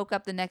 Kayla woke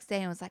up the next day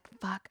and was like,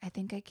 fuck, I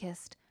think I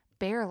kissed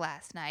Bear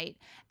last night.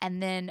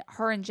 And then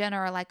her and Jenna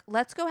are like,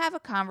 let's go have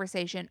a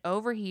conversation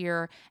over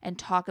here and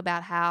talk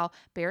about how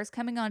Bear's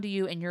coming onto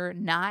you and you're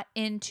not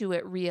into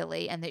it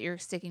really, and that you're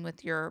sticking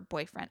with your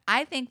boyfriend.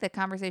 I think the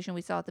conversation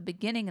we saw at the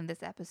beginning of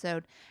this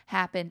episode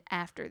happened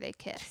after they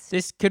kissed.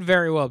 This could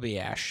very well be,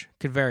 Ash.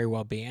 Could very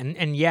well be.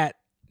 And yet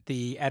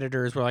the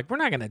editors were like, we're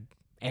not going to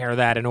air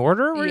that in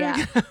order. We're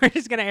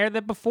just going to air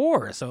that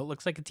before. So it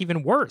looks like it's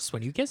even worse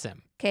when you kiss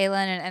him.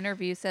 Kayla in an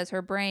interview says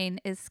her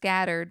brain is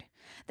scattered.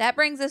 That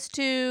brings us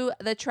to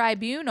the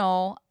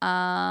tribunal.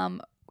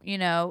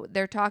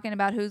 They're talking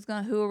about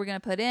who are we going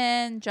to put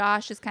in.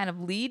 Josh is kind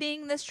of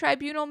leading this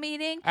tribunal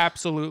meeting.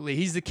 Absolutely.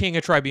 He's the king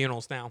of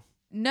tribunals now.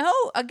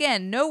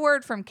 No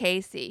word from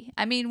Casey.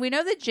 I mean, we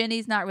know that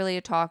Jenny's not really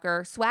a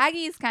talker.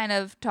 Swaggy's kind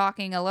of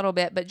talking a little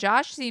bit, but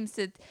Josh seems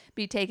to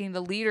be taking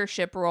the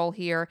leadership role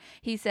here.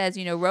 He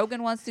says,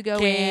 Rogan wants to go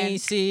in.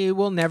 Casey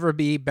will never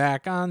be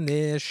back on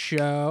this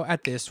show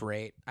at this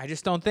rate. I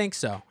just don't think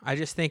so. I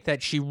just think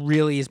that she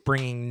really is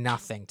bringing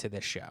nothing to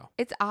this show.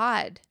 It's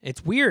odd.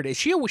 It's weird.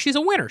 She's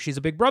a winner. She's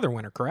a Big Brother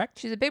winner, correct?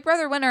 She's a Big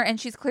Brother winner, and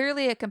she's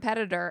clearly a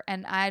competitor,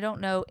 and I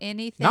don't know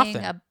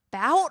anything about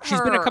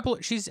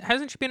her. She's been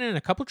hasn't she been in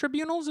a couple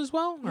tribunals as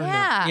well? Or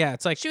yeah. No? Yeah,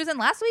 it's like she was in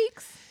last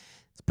week's.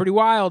 It's pretty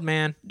wild,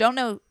 man. Don't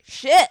know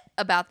shit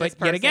about this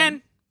person. Yet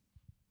again,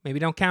 maybe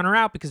don't count her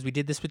out because we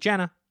did this with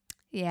Jenna.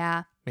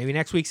 Yeah. Maybe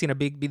next week's gonna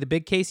be the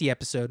big Casey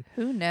episode.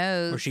 Who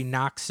knows? Where she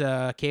knocks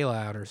Kayla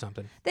out or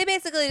something. They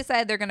basically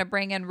decided they're gonna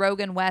bring in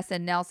Rogan, Wes,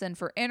 and Nelson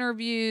for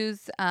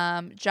interviews.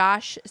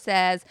 Josh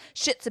says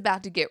shit's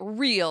about to get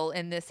real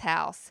in this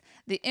house.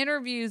 The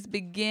interviews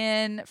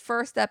begin.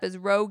 First up is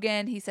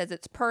Rogan. He says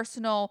it's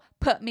personal.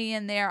 Put me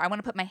in there. I want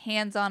to put my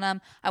hands on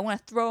him. I want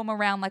to throw him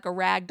around like a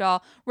rag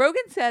doll.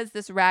 Rogan says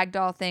this rag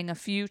doll thing a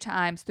few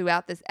times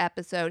throughout this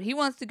episode. He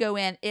wants to go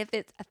in if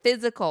it's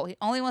physical. He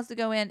only wants to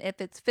go in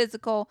if it's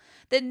physical.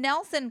 Then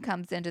Nelson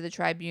comes into the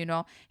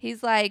tribunal.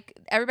 He's like,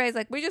 everybody's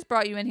like, we just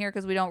brought you in here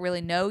because we don't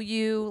really know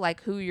you,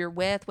 like who you're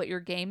with, what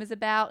your game is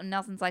about. And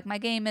Nelson's like, my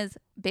game is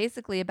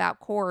basically about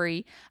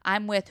Corey.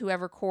 I'm with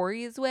whoever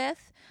Corey is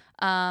with.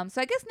 So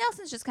I guess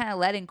Nelson's just kind of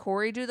letting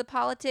Corey do the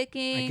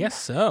politicking. I guess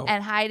so.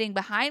 And hiding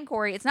behind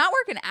Corey. It's not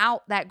working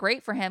out that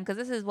great for him because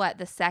this is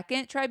the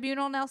second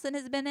tribunal Nelson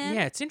has been in?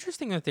 Yeah, it's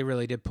interesting that they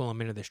really did pull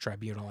him into this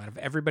tribunal out of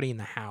everybody in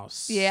the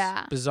house.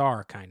 Yeah.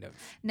 Bizarre, kind of.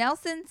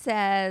 Nelson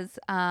says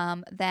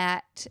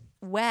that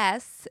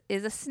Wes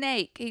is a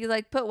snake. He's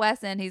like, put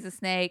Wes in, he's a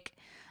snake.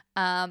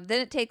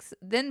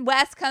 Then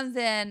Wes comes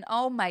in.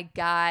 Oh my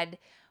God.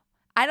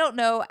 I don't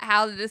know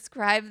how to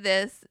describe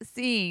this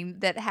scene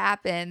that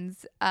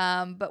happens,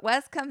 but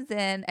Wes comes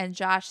in and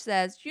Josh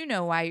says, you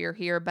know why you're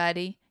here,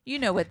 buddy. You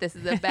know what this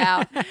is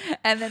about.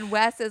 And then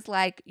Wes is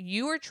like,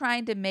 you are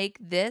trying to make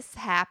this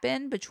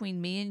happen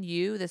between me and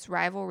you, this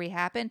rivalry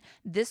happen.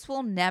 This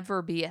will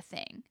never be a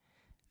thing.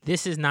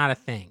 This is not a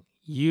thing.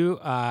 You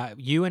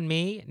and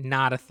me,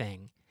 not a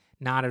thing.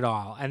 Not at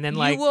all. And then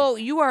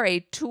you are a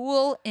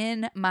tool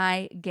in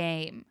my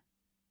game.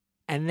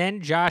 And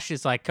then Josh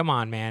is like, come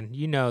on, man.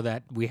 You know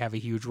that we have a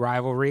huge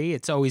rivalry.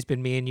 It's always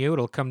been me and you.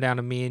 It'll come down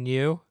to me and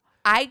you.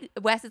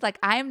 Wes is like,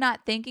 I am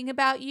not thinking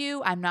about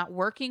you. I'm not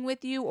working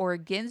with you or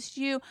against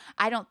you.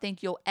 I don't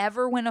think you'll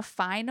ever win a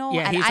final.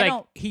 Yeah, and he's I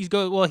like,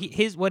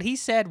 don't. what he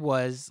said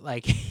was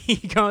like,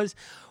 he goes,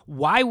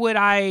 why would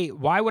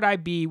I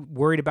be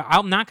worried about,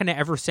 I'm not going to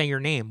ever say your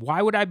name.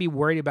 Why would I be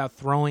worried about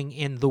throwing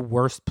in the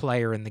worst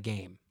player in the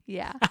game?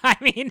 Yeah. I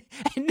mean,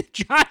 and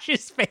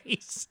Josh's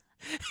face,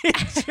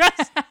 it's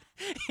just,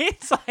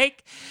 it's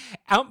like,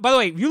 by the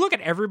way, if you look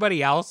at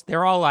everybody else,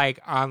 they're all like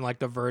on like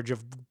the verge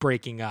of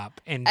breaking up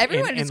and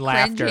Everyone is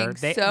laughter. cringing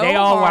They so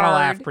all want to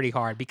laugh hard. pretty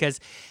hard because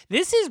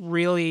this is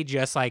really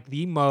just like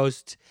the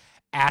most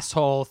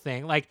asshole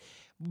thing. Like,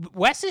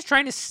 Wes is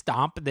trying to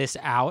stomp this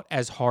out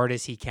as hard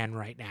as he can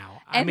right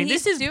now. I And mean,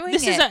 he's this doing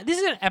is it. this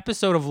is an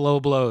episode of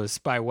low blows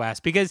by Wes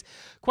because,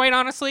 quite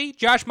honestly,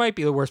 Josh might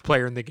be the worst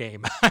player in the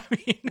game. I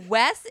mean,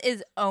 Wes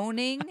is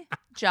owning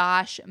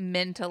Josh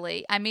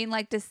mentally. I mean,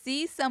 like to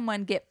see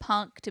someone get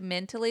punked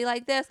mentally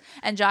like this,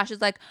 and Josh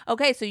is like,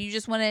 okay, so you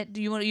just want to,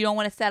 you don't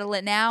want to settle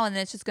it now, and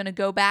then it's just going to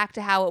go back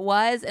to how it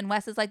was. And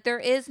Wes is like, there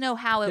is no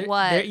how it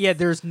was.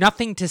 there's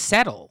nothing to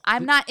settle.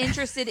 I'm not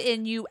interested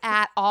in you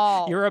at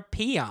all. You're a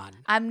peon.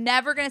 I'm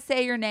never going to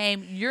say your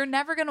name. You're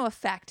never going to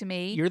affect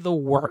me. You're the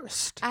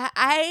worst.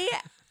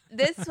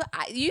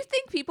 You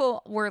think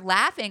people were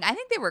laughing? I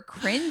think they were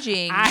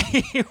cringing.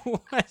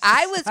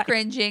 I was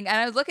cringing, and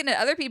I was looking at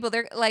other people.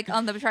 They're like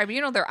on the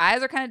tribunal. Their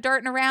eyes are kind of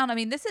darting around. I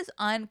mean, this is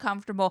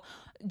uncomfortable.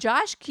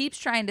 Josh keeps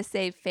trying to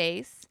save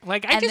face,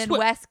 like, and then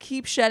Wes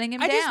keeps shutting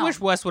him down. I just wish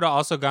Wes would have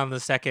also gone the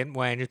second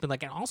way and just been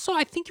like, and also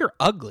I think you're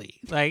ugly.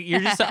 Like,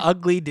 you're just an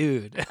ugly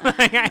dude.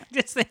 Like, I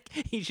just think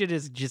he should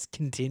have just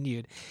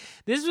continued.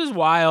 This was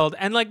wild,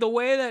 and like the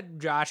way that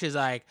Josh is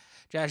like,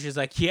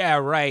 yeah,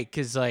 right,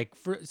 because like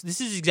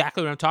this is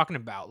exactly what I'm talking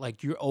about.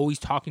 Like, you're always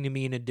talking to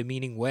me in a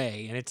demeaning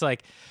way, and it's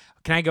like,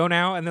 can I go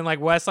now? And then like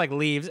Wes like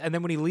leaves, and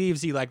then when he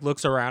leaves, he like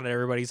looks around at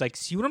everybody. He's like,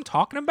 see what I'm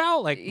talking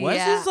about? Like,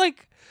 Wes is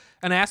like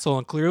an asshole,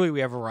 and clearly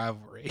we have a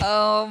rivalry.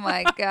 Oh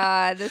my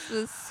God, this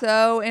was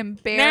so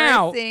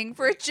embarrassing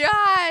for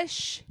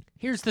Josh.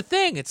 Here's the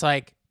thing: it's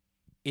like,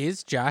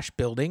 is Josh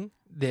building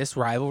this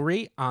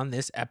rivalry on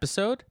this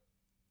episode?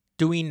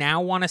 Do we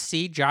now want to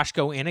see Josh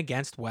go in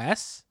against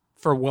Wes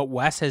for what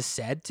Wes has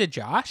said to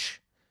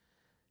Josh?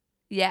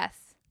 Yes.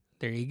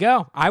 There you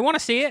go. I want to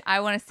see it.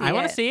 I want to see it. I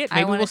want to see it.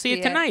 Maybe we'll see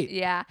it tonight.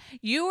 Yeah.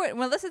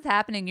 When this is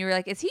happening, you were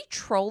like, is he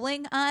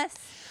trolling us?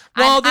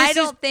 Well, I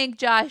don't think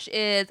Josh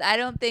is. I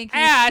don't think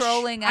he's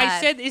trolling us.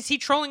 I said, is he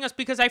trolling us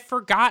because I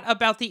forgot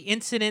about the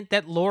incident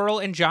that Laurel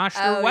and Josh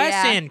threw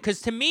Wes in?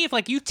 Because to me, if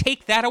like you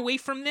take that away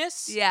from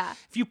this,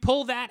 if you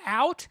pull that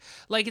out,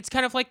 like it's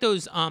kind of like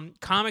those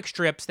comic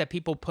strips that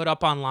people put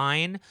up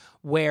online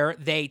where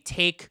they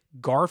take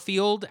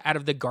Garfield out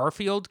of the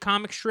Garfield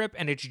comic strip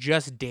and it's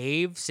just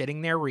Dave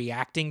sitting there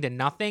reacting to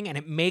nothing, and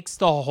it makes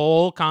the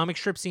whole comic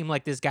strip seem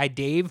like this guy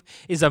Dave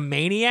is a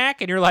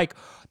maniac, and you're like,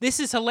 this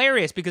is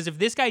hilarious because if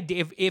this guy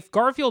if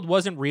Garfield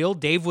wasn't real,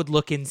 Dave would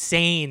look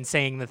insane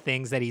saying the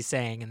things that he's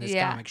saying in this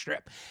comic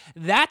strip.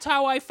 That's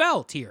how I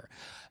felt here.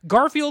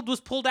 Garfield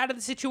was pulled out of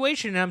the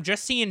situation, and I'm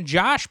just seeing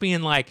Josh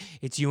being like,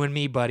 it's you and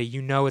me, buddy.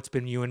 You know it's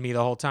been you and me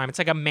the whole time. It's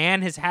like a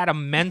man has had a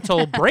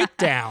mental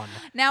breakdown.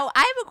 Now, I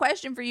have a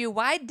question for you.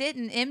 Why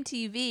didn't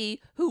MTV,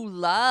 who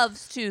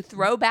loves to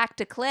throw back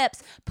to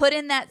clips, put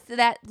in that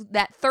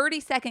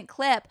 30-second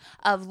clip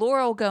of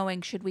Laurel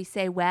going, should we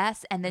say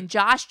Wes? And then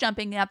Josh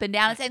jumping up and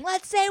down and saying,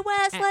 let's say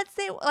Wes, let's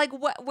say, like,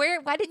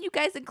 why didn't you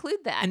guys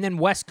include that? And then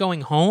Wes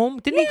going home?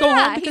 Didn't he go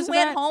home because of that?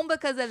 He went home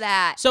because of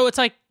that. So it's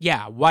like,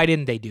 yeah, why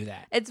didn't they do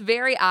that? It's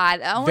very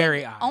odd.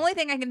 Very odd. Only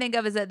thing I can think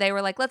of is that they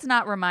were like, let's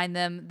not remind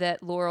them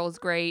that Laurel's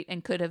great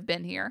and could have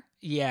been here.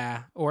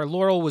 Yeah, or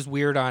Laurel was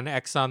weird on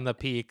X on the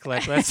Peak.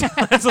 Like, let's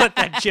let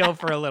that chill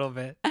for a little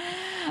bit.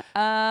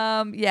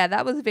 Yeah,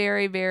 that was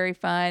very, very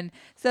fun.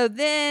 So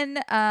then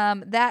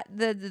that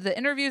the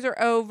interviews are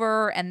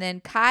over, and then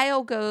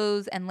Kyle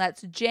goes and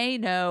lets Jay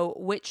know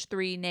which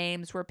 3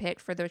 names were picked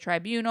for the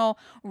tribunal.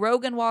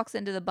 Rogan walks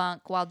into the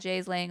bunk while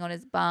Jay's laying on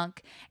his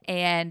bunk,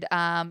 and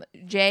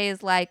Jay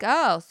is like,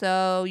 oh,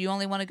 so you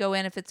only want to go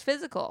in if it's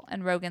physical?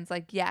 And Rogan's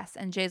like, yes.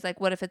 And Jay's like,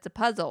 what if it's a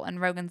puzzle?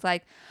 And Rogan's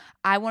like,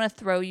 I want to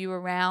throw you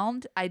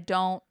around. I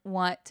don't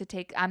want to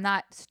take, I'm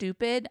not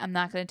stupid. I'm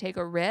not going to take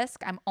a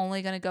risk. I'm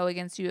only going to go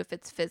against you if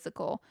it's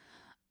physical.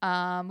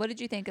 What did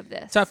you think of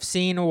this? Tough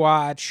scene to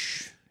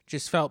watch.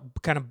 Just felt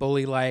kind of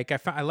bully-like.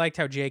 I liked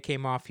how Jay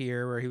came off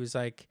here where he was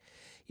like,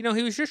 you know,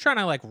 he was just trying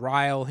to like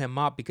rile him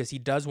up because he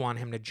does want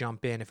him to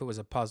jump in if it was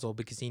a puzzle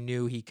because he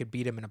knew he could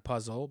beat him in a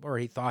puzzle, or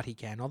he thought he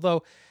can.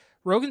 Although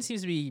Rogan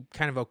seems to be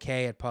kind of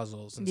okay at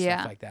puzzles and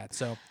stuff like that.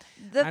 So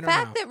the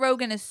fact that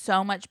Rogan is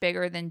so much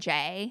bigger than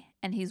Jay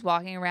and he's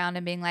walking around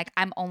and being like,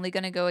 I'm only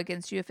going to go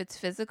against you if it's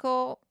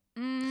physical.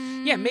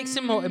 Yeah, it makes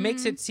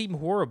it seem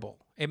horrible.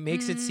 It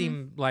makes it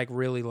seem like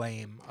really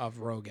lame of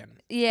Rogan.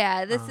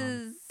 Yeah, this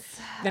is.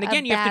 Then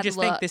again, you have to just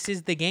look. think this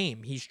is the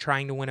game. He's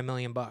trying to win $1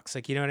 million.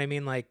 Like, you know what I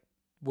mean? Like,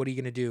 what are you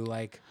going to do?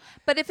 Like,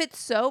 but if it's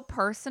so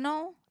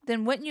personal,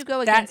 then wouldn't you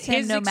go that against him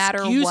his no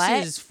matter what?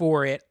 excuses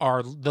for it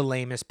are the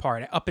lamest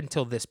part up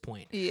until this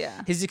point.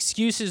 Yeah. His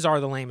excuses are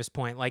the lamest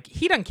point. Like,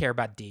 he doesn't care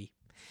about D.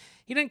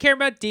 He didn't care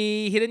about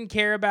D. He didn't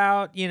care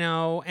about,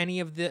 any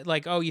of the,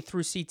 like, oh, you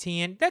threw CT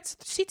in.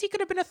 CT could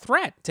have been a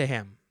threat to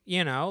him,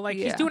 Like,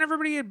 he's Yeah. doing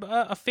everybody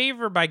a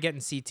favor by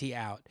getting CT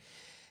out.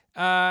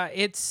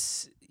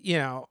 It's,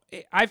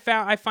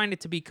 I find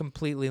it to be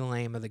completely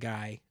lame of the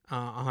guy,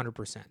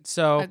 100%.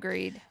 So,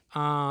 Agreed.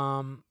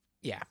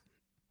 yeah.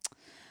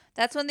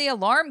 That's when the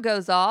alarm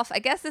goes off. I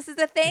guess this is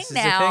a thing This is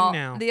a now. thing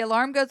now. The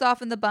alarm goes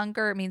off in the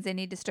bunker. It means they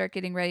need to start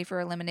getting ready for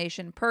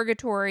Elimination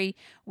Purgatory.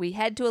 We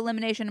head to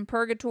Elimination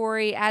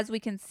Purgatory. As we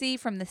can see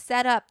from the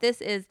setup,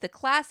 this is the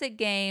classic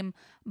game,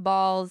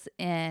 Balls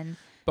In.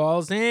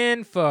 Balls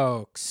in,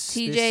 folks.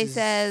 TJ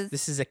says...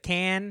 This is a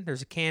can.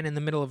 There's a can in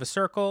the middle of a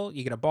circle.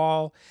 You get a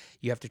ball.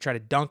 You have to try to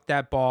dunk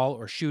that ball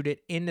or shoot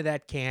it into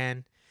that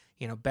can.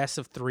 Best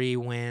of 3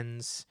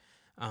 wins.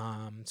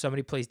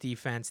 Somebody plays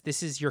defense.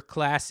 This is your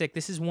classic.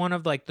 This is one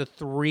of like the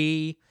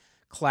 3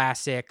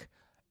 classic,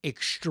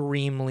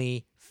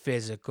 extremely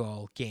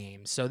physical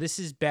games. So this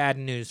is bad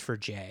news for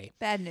Jay.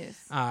 Bad news.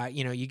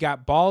 You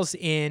got balls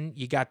in.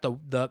 You got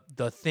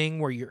the thing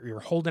where you're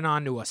holding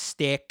on to a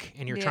stick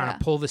and you're trying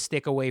to pull the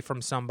stick away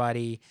from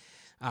somebody.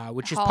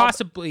 Which is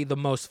possibly the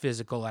most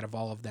physical out of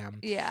all of them.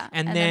 Yeah.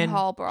 And then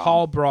Hall Brawl.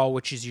 Hall Brawl,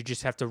 which is you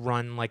just have to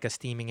run like a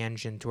steaming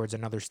engine towards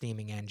another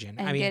steaming engine.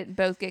 And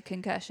both get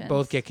concussions.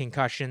 Both get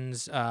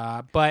concussions.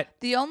 But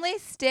the only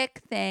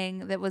stick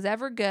thing that was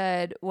ever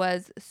good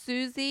was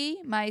Susie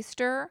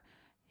Meister.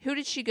 Who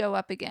did she go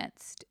up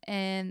against?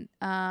 And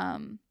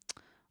on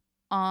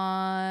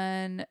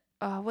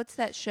what's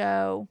that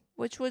show?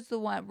 Which was the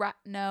one?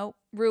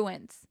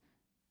 Ruins.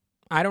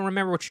 I don't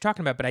remember what you're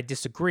talking about, but I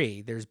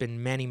disagree. There's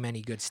been many,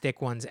 many good stick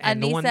ones.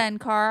 And Anissa and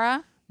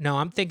Cara? No,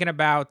 I'm thinking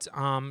about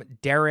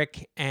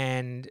Derek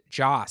and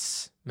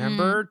Joss.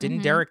 Remember?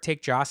 Didn't Derek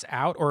take Joss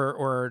out,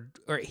 or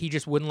he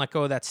just wouldn't let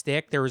go of that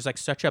stick? There was like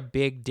such a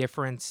big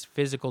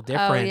physical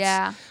difference. Oh,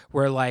 yeah.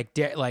 Where like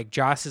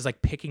Joss is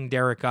like picking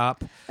Derek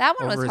up. That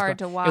one was hard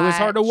to watch. It was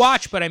hard to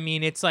watch, but I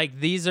mean, it's like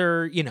these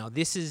are,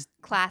 this is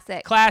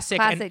classic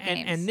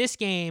and this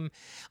game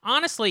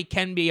honestly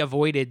can be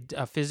avoided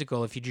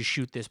physical if you just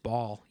shoot this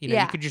ball.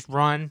 You could just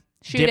run,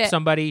 dip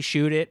somebody,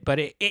 shoot it, but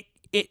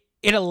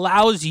it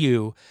allows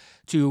you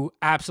to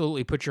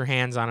absolutely put your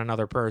hands on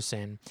another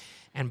person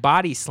and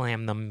body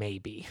slam them,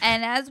 maybe.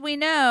 And as we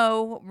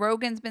know,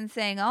 Rogan's been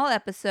saying all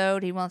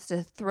episode he wants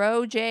to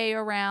throw Jay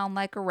around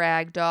like a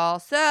rag doll.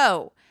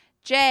 So,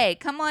 Jay,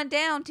 come on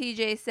down,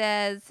 TJ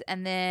says.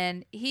 And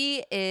then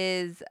he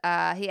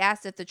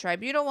asked if the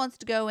tribunal wants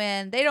to go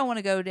in. They don't want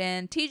to go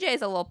in.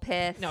 TJ's a little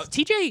pissed. No,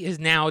 TJ has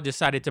now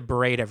decided to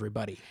berate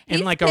everybody.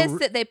 He's pissed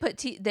that they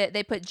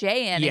put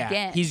Jay in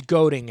again. He's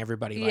goading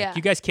everybody. Like,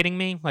 you guys kidding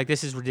me? Like,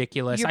 this is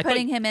ridiculous. You're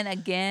putting him in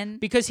again?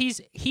 Because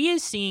he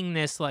is seeing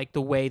this like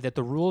the way that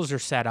the rules are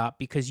set up,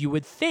 because you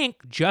would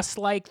think, just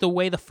like the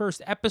way the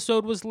first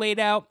episode was laid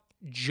out,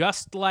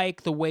 just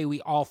like the way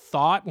we all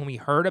thought when we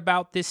heard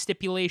about this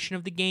stipulation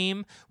of the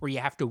game, where you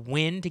have to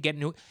win to get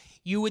new,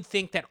 you would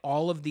think that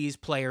all of these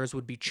players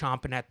would be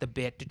chomping at the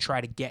bit to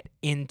try to get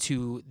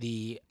into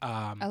the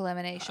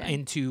elimination,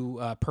 into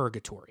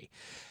purgatory,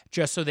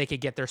 just so they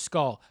could get their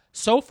skull.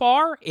 So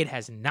far, it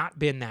has not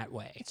been that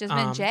way. It's just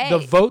been Jay. The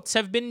votes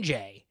have been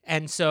Jay,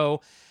 and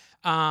so.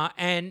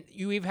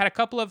 We've had a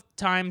couple of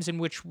times in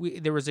which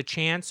there was a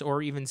chance,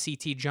 or even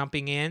CT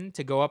jumping in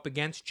to go up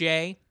against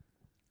Jay.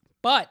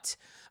 But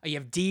you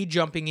have D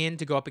jumping in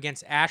to go up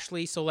against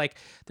Ashley. So, like,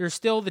 there's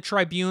still the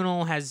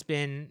tribunal has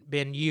been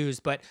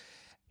used, but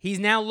he's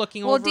now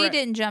looking over. Well, D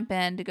didn't jump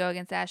in to go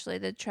against Ashley.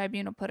 The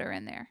tribunal put her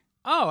in there.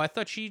 Oh, I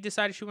thought she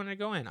decided she wanted to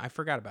go in. I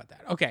forgot about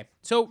that. Okay.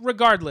 So,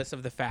 regardless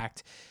of the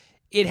fact,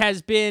 it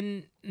has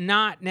been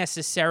not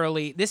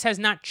necessarily, this has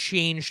not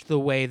changed the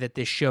way that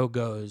this show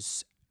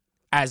goes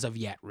as of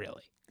yet,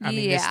 really. I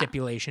mean, this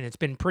stipulation, it's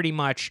been pretty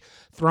much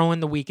throw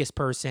in the weakest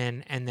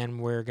person, and then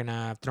we're going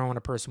to throw in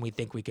a person we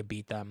think we could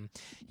beat them,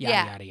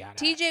 yada, yada.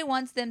 TJ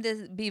wants them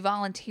to be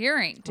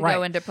volunteering to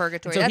go into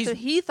purgatory. So that's what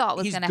he thought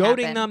was going to happen. He's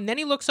goading them. Then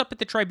he looks up at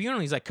the tribunal.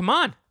 He's like, come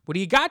on. What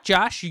do you got,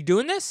 Josh? You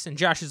doing this? And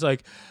Josh is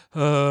like,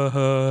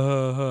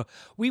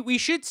 We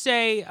should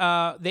say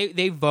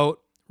they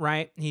vote.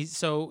 Right,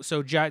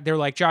 they're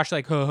like, Josh,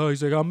 like,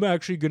 he's like, I'm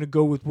actually gonna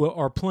go with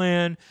our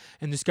plan,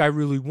 and this guy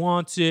really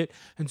wants it,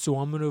 and so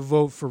I'm gonna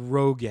vote for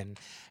Rogan.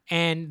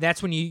 And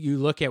that's when you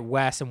look at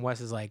Wes, and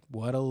Wes is like,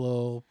 what a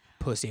little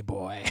pussy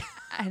boy.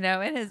 I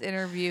know. In his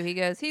interview, he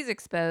goes, he's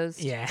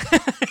exposed. Yeah.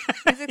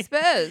 He's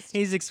exposed.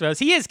 He's exposed.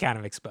 He is kind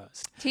of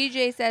exposed.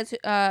 TJ says,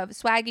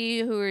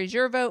 Swaggy, who is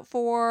your vote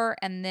for?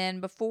 And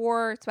then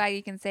before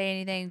Swaggy can say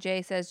anything,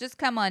 Jay says, just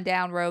come on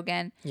down,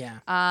 Rogan. Yeah.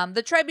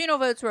 The tribunal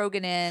votes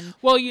Rogan in.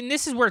 Well,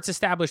 this is where it's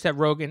established that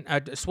Rogan,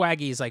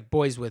 Swaggy is like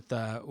boys with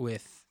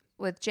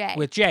Jay.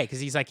 With Jay, because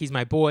he's like, he's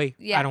my boy.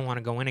 Yeah. I don't want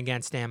to go in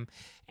against him.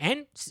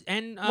 And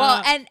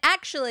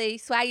actually,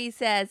 Swaggy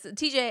says,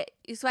 TJ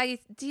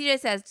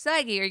says,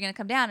 Swaggy, are you going to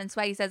come down? And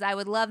Swaggy says, I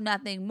would love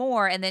nothing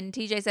more. And then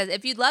TJ says,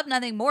 if you'd love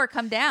nothing more,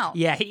 come down.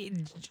 Yeah,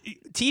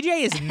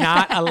 TJ is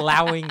not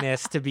allowing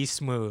this to be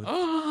smooth.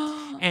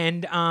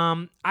 And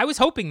I was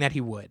hoping that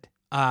he would.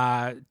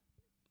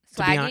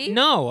 Swaggy?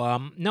 No,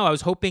 I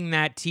was hoping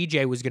that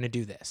TJ was going to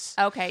do this.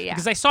 Okay, yeah.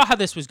 Because I saw how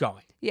this was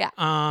going. Yeah.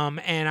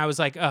 And I was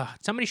like,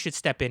 somebody should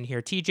step in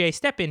here. TJ,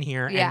 step in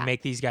here and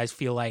make these guys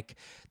feel like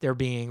they're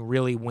being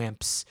really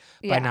wimps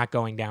by not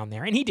going down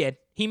there. And he did.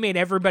 He made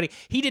everybody.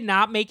 He did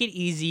not make it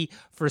easy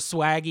for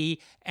Swaggy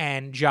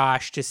and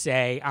Josh to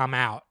say, I'm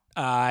out.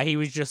 He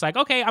was just like,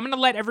 okay, I'm going to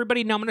let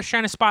everybody know. I'm going to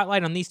shine a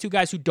spotlight on these two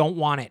guys who don't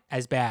want it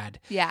as bad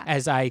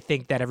as I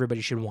think that everybody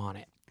should want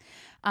it.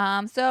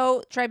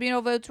 So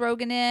Tribunal votes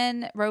Rogan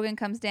in. Rogan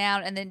comes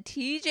down, and then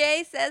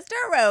TJ says to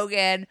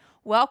Rogan,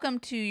 welcome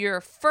to your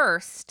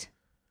first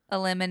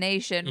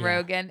elimination,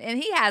 Rogan.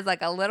 And he has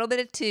like a little bit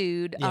of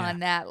tood on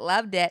that.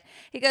 Loved it.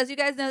 He goes, you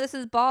guys know this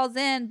is Balls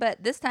In,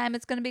 but this time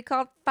it's going to be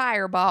called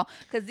Fireball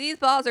because these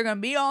balls are going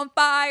to be on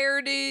fire,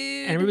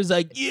 dude. And everybody's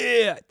like,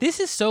 yeah, this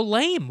is so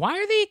lame. Why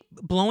are they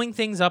blowing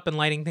things up and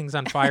lighting things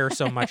on fire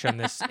so much on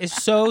this?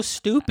 It's so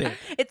stupid.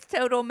 It's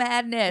total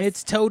madness.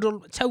 It's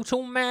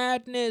total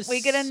madness.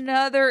 We get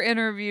another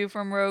interview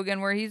from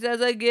Rogan where he says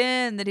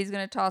again that he's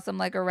going to toss him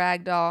like a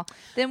rag doll.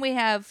 Then we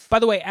have... By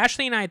the way,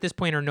 Ashley and I at this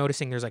point are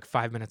noticing there's like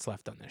 5 minutes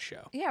left on this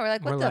show. Yeah, we're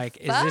like, what the fuck?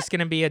 Is this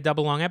going to be a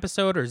double long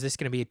episode or is this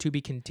going to be a to be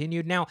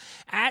continued? Now,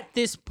 at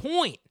this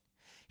point,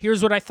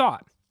 here's what I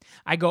thought.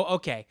 I go,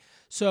 okay,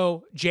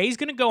 so Jay's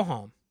going to go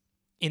home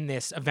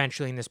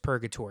eventually in this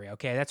purgatory,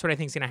 okay? That's what I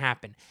think is going to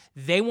happen.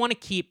 They want to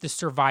keep the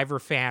Survivor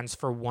fans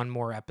for one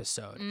more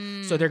episode.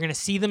 So they're going to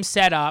see them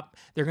set up,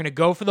 they're going to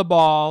go for the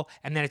ball,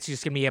 and then it's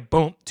just going to be a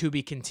boom, to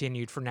be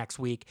continued for next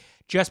week,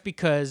 just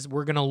because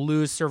we're going to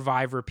lose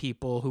Survivor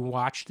people who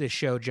watch this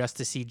show just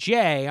to see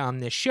Jay on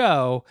this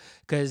show,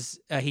 because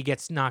he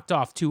gets knocked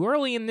off too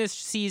early in this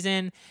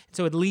season,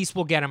 so at least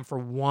we'll get him for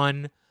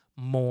one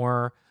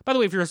more. By the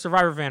way, if you're a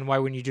Survivor fan, why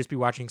wouldn't you just be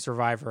watching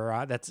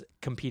Survivor that's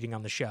competing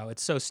on the show?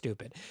 It's so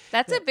stupid.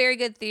 That's a very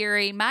good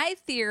theory. My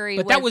theory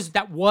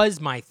that was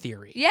my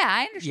theory. Yeah,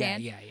 I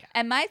understand. Yeah.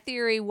 And my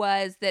theory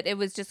was that it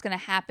was just going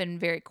to happen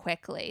very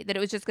quickly, that it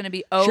was just going to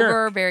be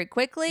over very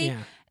quickly,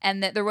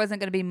 and that there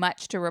wasn't going to be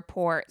much to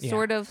report.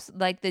 Sort of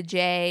like the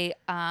Jay,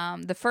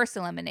 the first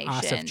elimination.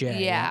 Asif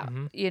Jay. Yeah.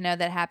 Mm-hmm. You know,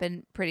 that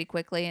happened pretty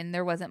quickly, and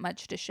there wasn't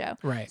much to show.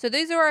 Right. So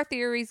these are our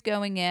theories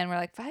going in. We're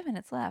like, 5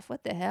 minutes left.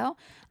 What the hell?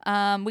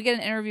 We get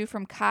an interview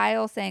from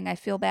Kyle saying, I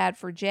feel bad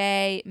for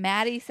Jay.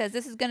 Maddie says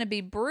this is going to be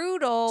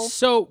brutal.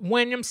 So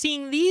when I'm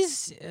seeing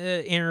these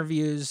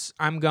interviews,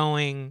 I'm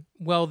going,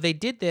 well, they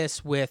did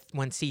this with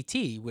when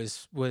CT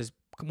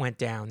went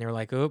down. They're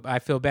like, oh, I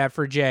feel bad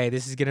for Jay.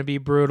 This is going to be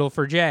brutal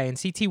for Jay. And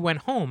CT went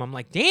home. I'm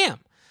like, damn.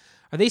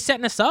 Are they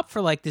setting us up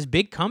for like this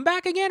big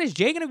comeback again? Is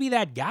Jay going to be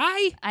that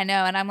guy? I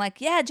know. And I'm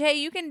like, yeah, Jay,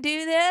 you can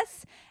do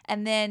this.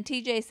 And then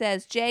TJ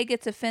says Jay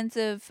gets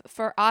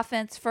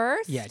offense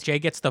first. Yeah, Jay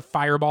gets the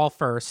fireball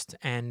first,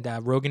 and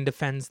Rogan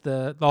defends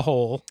the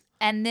hole.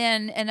 And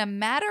then in a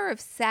matter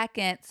of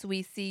seconds,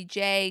 we see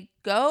Jay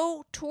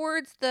go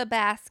towards the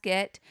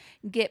basket,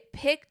 get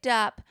picked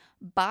up,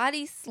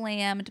 body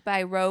slammed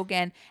by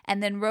Rogan,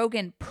 and then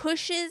Rogan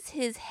pushes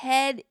his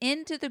head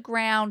into the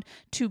ground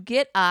to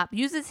get up,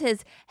 uses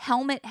his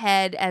helmet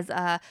head as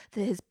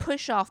his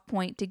push-off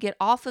point to get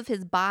off of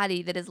his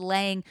body that is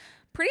laying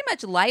pretty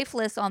much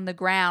lifeless on the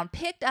ground,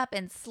 picked up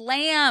and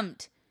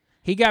slammed.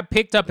 He got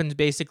picked up and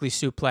basically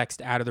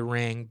suplexed out of the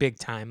ring big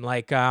time,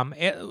 like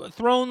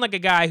thrown like a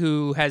guy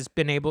who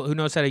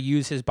knows how to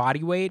use his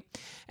body weight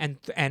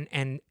and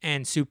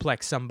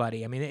suplex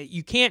somebody. I mean,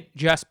 you can't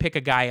just pick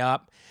a guy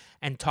up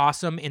and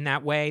toss him in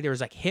that way.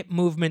 There's like hip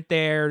movement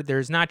there.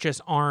 There's not just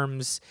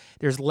arms.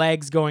 There's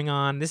legs going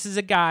on. This is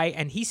a guy,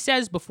 and he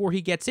says before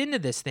he gets into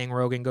this thing,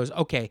 Rogan goes,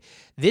 okay,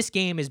 this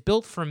game is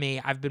built for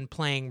me. I've been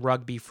playing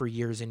rugby for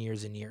years and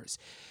years and years.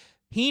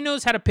 He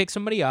knows how to pick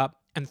somebody up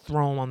and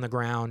throw him on the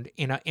ground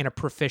in a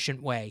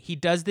proficient way. He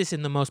does this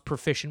in the most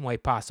proficient way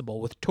possible,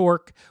 with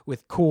torque,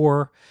 with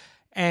core,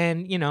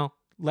 and,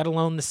 let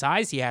alone the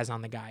size he has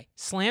on the guy.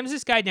 Slams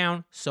this guy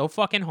down so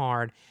fucking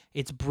hard.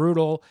 It's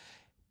brutal.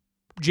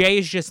 Jay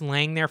is just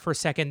laying there for a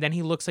second. Then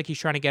he looks like he's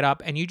trying to get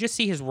up, and you just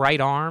see his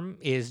right arm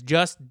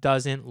just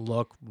doesn't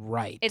look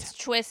right. It's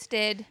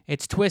twisted.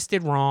 It's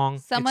twisted wrong.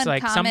 Someone it's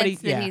like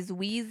comments that he's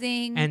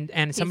wheezing.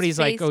 And somebody's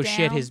like, oh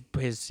shit,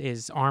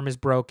 his arm is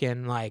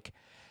broken. Like,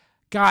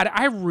 God,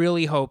 I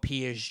really hope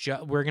he is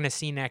we're going to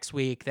see next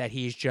week that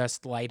he's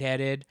just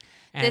lightheaded.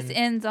 And this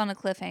ends on a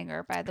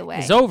cliffhanger, by the way.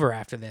 It's over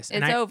after this.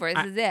 It's over.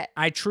 This is it.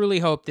 I truly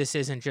hope this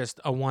isn't just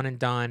a one and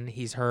done,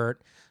 he's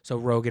hurt, so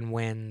Rogan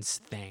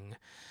wins thing.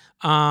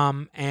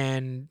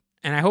 And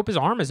I hope his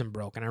arm isn't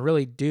broken. I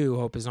really do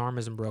hope his arm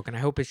isn't broken. I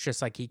hope it's just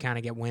like he kind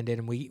of get winded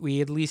and we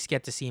at least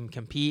get to see him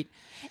compete.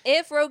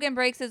 If Rogan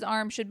breaks his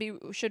arm,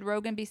 should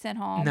Rogan be sent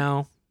home?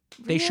 No.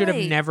 They should have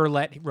Really? never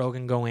let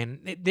Rogan go in.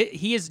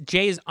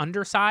 Jay is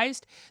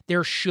undersized.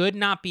 There should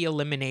not be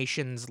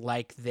eliminations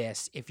like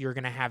this if you're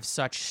going to have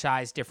such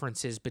size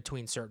differences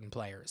between certain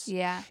players.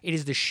 Yeah. It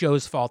is the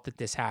show's fault that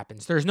this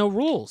happens. There's no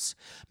rules.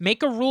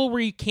 Make a rule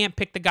where you can't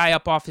pick the guy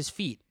up off his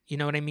feet. You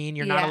know what I mean?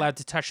 You're not Yeah. allowed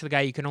to touch the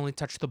guy. You can only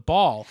touch the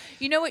ball.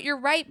 You know what? You're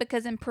right,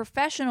 because in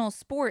professional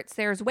sports,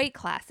 there's weight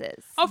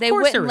classes. Of They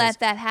course wouldn't there is. let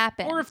that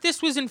happen. Or if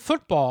this was in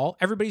football,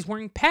 everybody's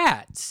wearing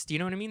pads. Do you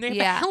know what I mean? They have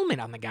Yeah. a helmet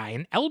on the guy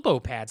and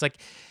elbow pads. Like,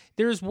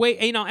 there's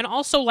and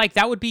also like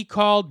that would be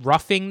called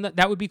roughing.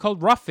 That would be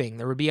called roughing.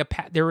 There would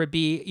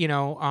be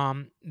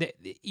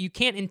you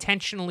can't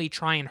intentionally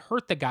try and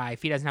hurt the guy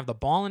if he doesn't have the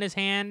ball in his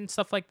hand and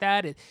stuff like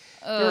that. There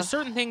are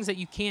certain things that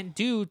you can't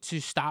do to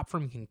stop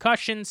from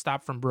concussion,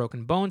 stop from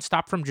broken bones,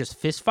 stop from just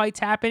fist fights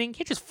happening. You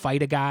can't just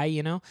fight a guy,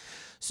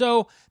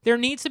 So there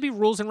needs to be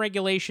rules and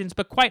regulations.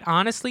 But quite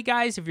honestly,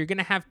 guys, if you're going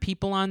to have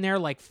people on there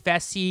like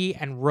Fessy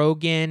and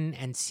Rogan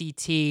and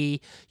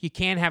CT, you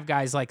can't have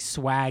guys like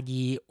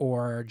Swaggy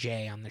or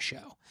Jay on the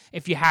show.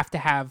 If you have to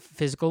have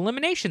physical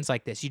eliminations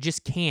like this, you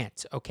just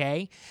can't,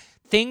 okay?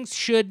 There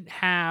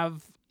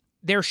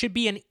should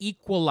be an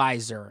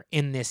equalizer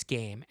in this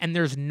game, and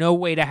there's no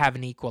way to have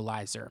an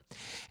equalizer.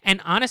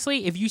 And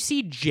honestly, if you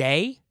see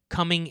Jay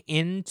coming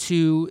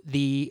into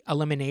the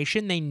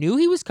elimination, they knew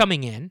he was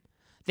coming in.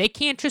 They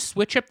can't just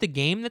switch up the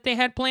game that they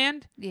had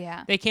planned.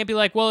 Yeah. They can't be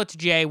like, well, it's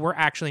Jay. We're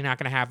actually not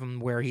going to have him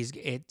where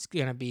it's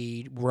going to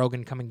be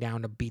Rogan coming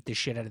down to beat the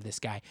shit out of this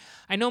guy.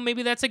 I know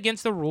maybe that's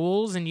against the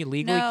rules and you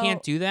legally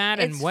can't do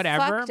that and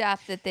whatever. It's fucked up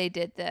that they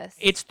did this.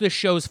 It's the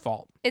show's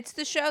fault. It's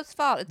the show's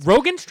fault.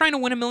 Rogan's trying to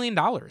win $1 million.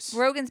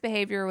 Rogan's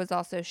behavior was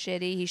also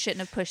shitty. He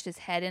shouldn't have pushed his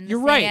head in the You're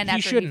sand right. after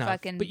He shouldn't have.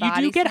 fucking But you do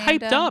body get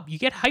slammed hyped him. up. You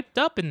get hyped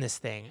up in this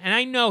thing. And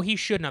I know he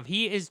shouldn't have.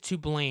 He is to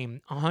blame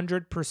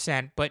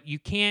 100%. But you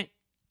can't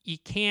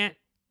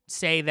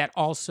say that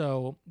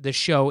also the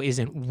show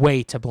isn't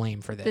way to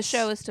blame for this. The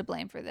show is to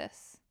blame for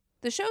this.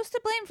 The show's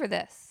to blame for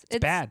this. It's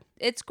bad.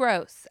 It's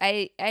gross.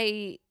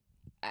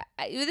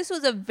 This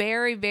was a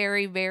very,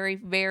 very, very,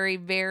 very,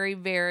 very,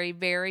 very,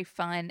 very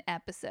fun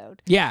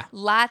episode. Yeah.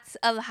 Lots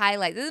of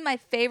highlights. This is my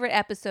favorite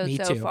episode Me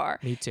so too. far.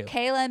 Me too.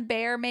 Kayla and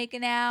Bear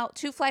making out.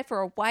 Too fly for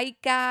a white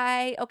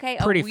guy. Okay.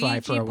 Pretty a fly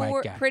Ouija for a white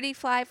board, guy. Pretty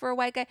fly for a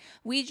white guy.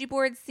 Ouija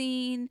board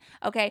scene.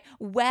 Okay.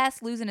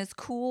 Wes losing his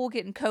cool,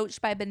 getting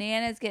coached by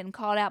Bananas, getting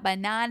called out by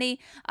Nani.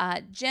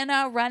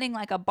 Jenna running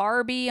like a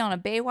Barbie on a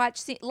Baywatch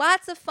scene.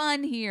 Lots of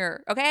fun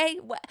here. Okay.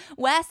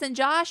 Wes and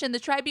Josh in the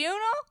tribunal.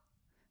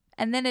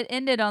 And then it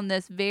ended on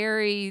this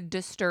very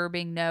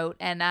disturbing note.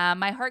 And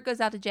my heart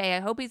goes out to Jay. I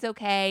hope he's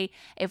okay.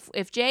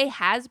 If Jay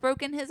has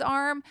broken his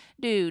arm,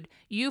 dude,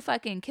 you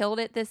fucking killed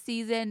it this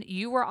season.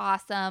 You were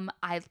awesome.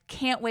 I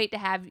can't wait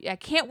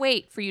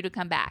for you to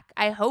come back.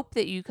 I hope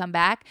that you come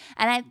back.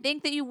 And I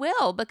think that you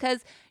will,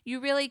 because you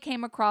really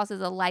came across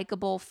as a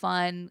likable,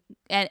 fun,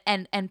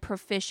 and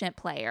proficient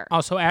player.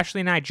 Also,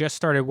 Ashley and I just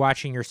started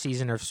watching your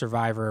season of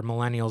Survivor,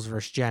 Millennials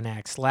vs. Gen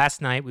X.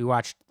 Last night, we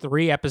watched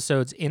 3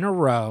 episodes in a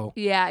row.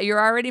 Yeah, you're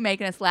already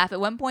making us laugh. At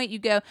one point, you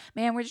go,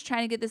 man, we're just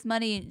trying to get this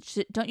money.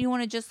 Don't you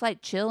want to just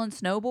like chill and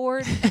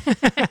snowboard?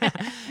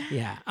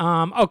 Yeah.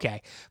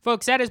 Okay.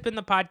 Folks, that has been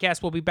the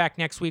podcast. We'll be back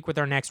next week with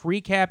our next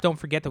recap. Don't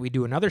forget that we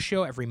do another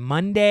show every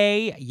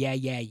Monday.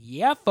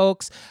 Yeah,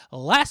 folks.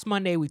 Last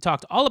Monday, we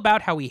talked all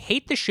about how we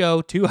hate the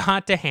show Too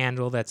Hot to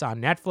Handle that's on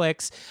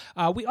Netflix.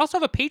 We also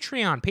have a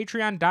Patreon,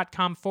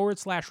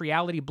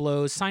 patreon.com/Reality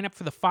Blows. Sign up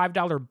for the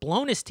 $5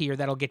 bonus tier.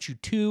 That'll get you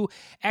 2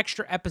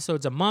 extra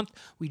episodes a month.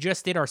 We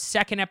just did our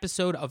 2nd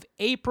episode of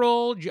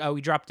April.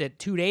 We dropped it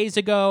 2 days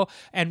ago.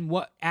 And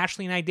what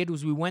Ashley and I did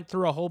was we went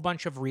through a whole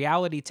bunch of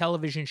reality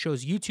television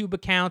shows' YouTube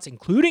accounts,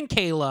 including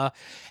Kayla.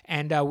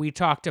 And we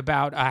talked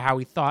about how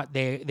we thought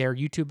their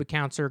YouTube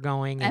accounts are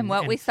going. And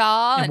what we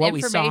saw and what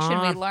information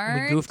we and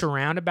learned. we goofed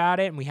around about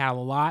it, and we had a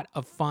lot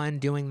of fun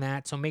doing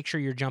that. So make sure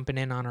you're jumping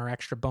in on our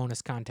extra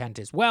bonus content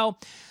as well.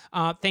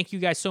 Thank you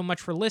guys so much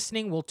for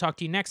listening. We'll talk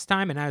to you next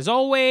time. And as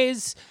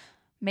always,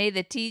 may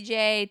the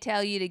TJ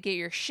tell you to get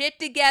your shit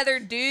together,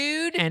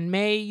 dude. and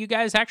may you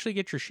guys actually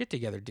get your shit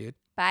together, dude.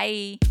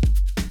 Bye.